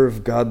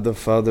serve God the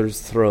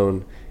Father's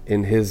throne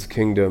in his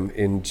kingdom,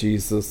 in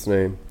Jesus'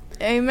 name.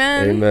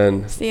 Amen.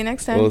 Amen. See you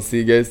next time. We'll see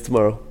you guys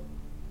tomorrow.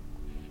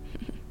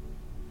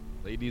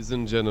 Ladies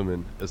and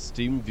gentlemen,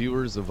 esteemed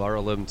viewers of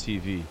RLM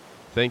TV,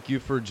 thank you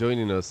for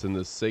joining us in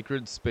this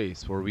sacred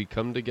space where we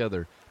come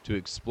together to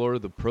explore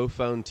the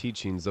profound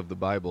teachings of the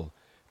Bible.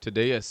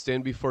 Today I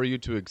stand before you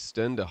to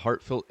extend a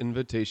heartfelt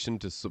invitation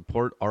to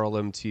support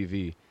RLM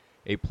TV,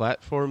 a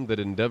platform that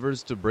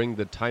endeavors to bring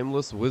the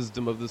timeless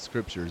wisdom of the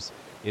Scriptures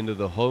into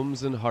the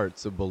homes and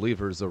hearts of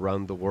believers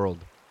around the world.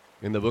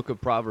 In the book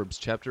of Proverbs,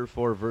 chapter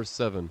 4, verse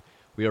 7,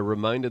 we are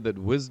reminded that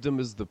wisdom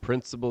is the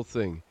principal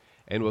thing,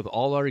 and with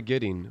all our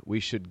getting, we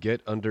should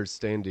get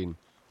understanding.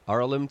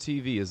 RLM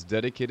TV is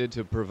dedicated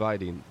to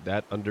providing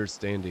that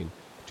understanding,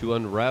 to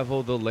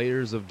unravel the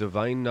layers of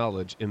divine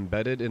knowledge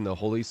embedded in the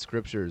Holy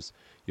Scriptures.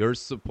 Your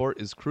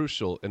support is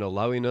crucial in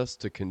allowing us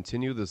to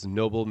continue this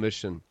noble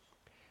mission.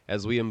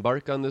 As we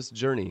embark on this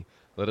journey,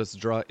 let us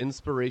draw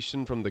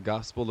inspiration from the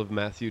Gospel of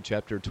Matthew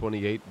chapter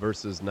 28,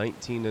 verses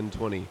 19 and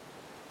 20,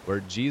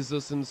 where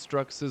Jesus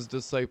instructs his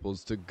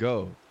disciples to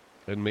go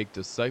and make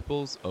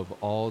disciples of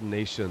all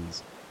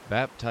nations,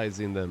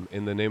 baptizing them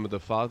in the name of the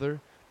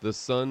Father, the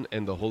Son,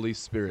 and the Holy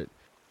Spirit.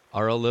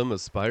 RLM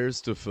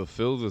aspires to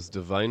fulfill this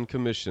divine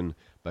commission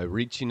by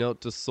reaching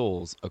out to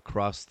souls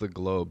across the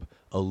globe,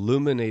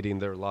 illuminating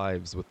their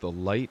lives with the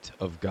light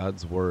of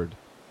God's Word.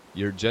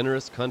 Your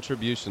generous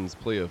contributions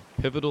play a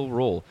pivotal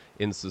role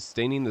in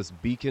sustaining this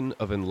beacon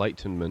of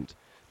enlightenment.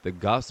 The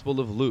Gospel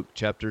of Luke,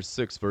 chapter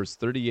 6, verse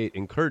 38,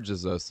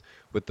 encourages us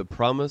with the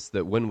promise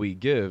that when we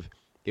give,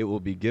 it will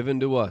be given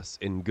to us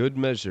in good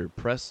measure,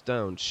 pressed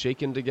down,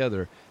 shaken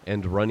together,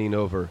 and running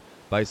over.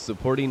 By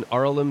supporting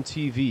RLM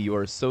TV, you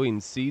are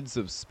sowing seeds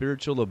of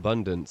spiritual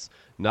abundance,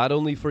 not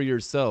only for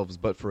yourselves,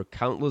 but for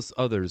countless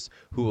others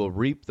who will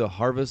reap the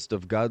harvest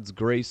of God's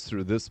grace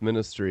through this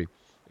ministry.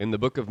 In the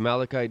book of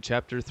Malachi,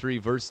 chapter 3,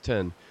 verse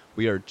 10,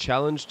 we are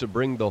challenged to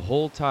bring the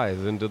whole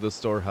tithe into the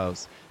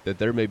storehouse, that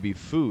there may be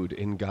food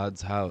in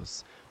God's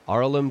house.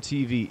 RLM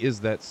TV is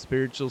that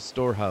spiritual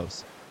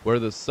storehouse, where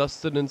the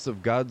sustenance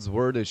of God's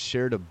Word is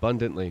shared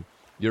abundantly.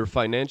 Your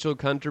financial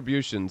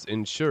contributions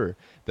ensure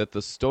that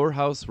the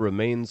storehouse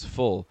remains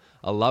full,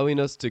 allowing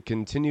us to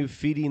continue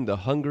feeding the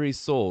hungry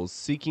souls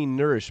seeking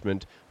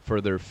nourishment for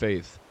their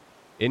faith.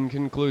 In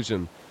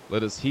conclusion,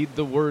 Let us heed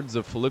the words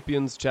of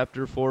Philippians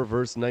chapter 4,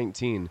 verse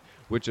 19,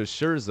 which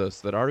assures us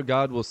that our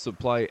God will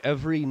supply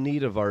every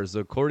need of ours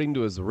according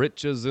to his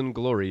riches and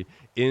glory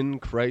in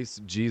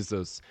Christ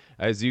Jesus.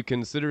 As you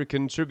consider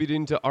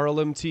contributing to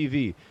RLM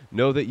TV,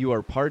 know that you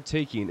are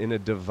partaking in a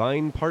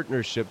divine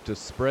partnership to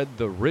spread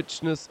the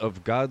richness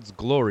of God's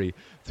glory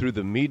through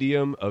the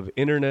medium of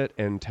internet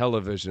and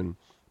television.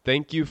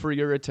 Thank you for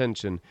your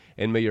attention,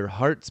 and may your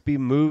hearts be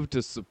moved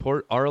to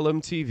support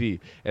RLM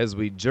TV as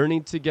we journey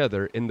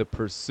together in the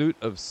pursuit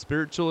of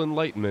spiritual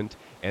enlightenment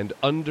and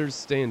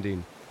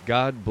understanding.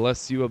 God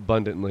bless you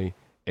abundantly.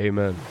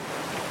 Amen.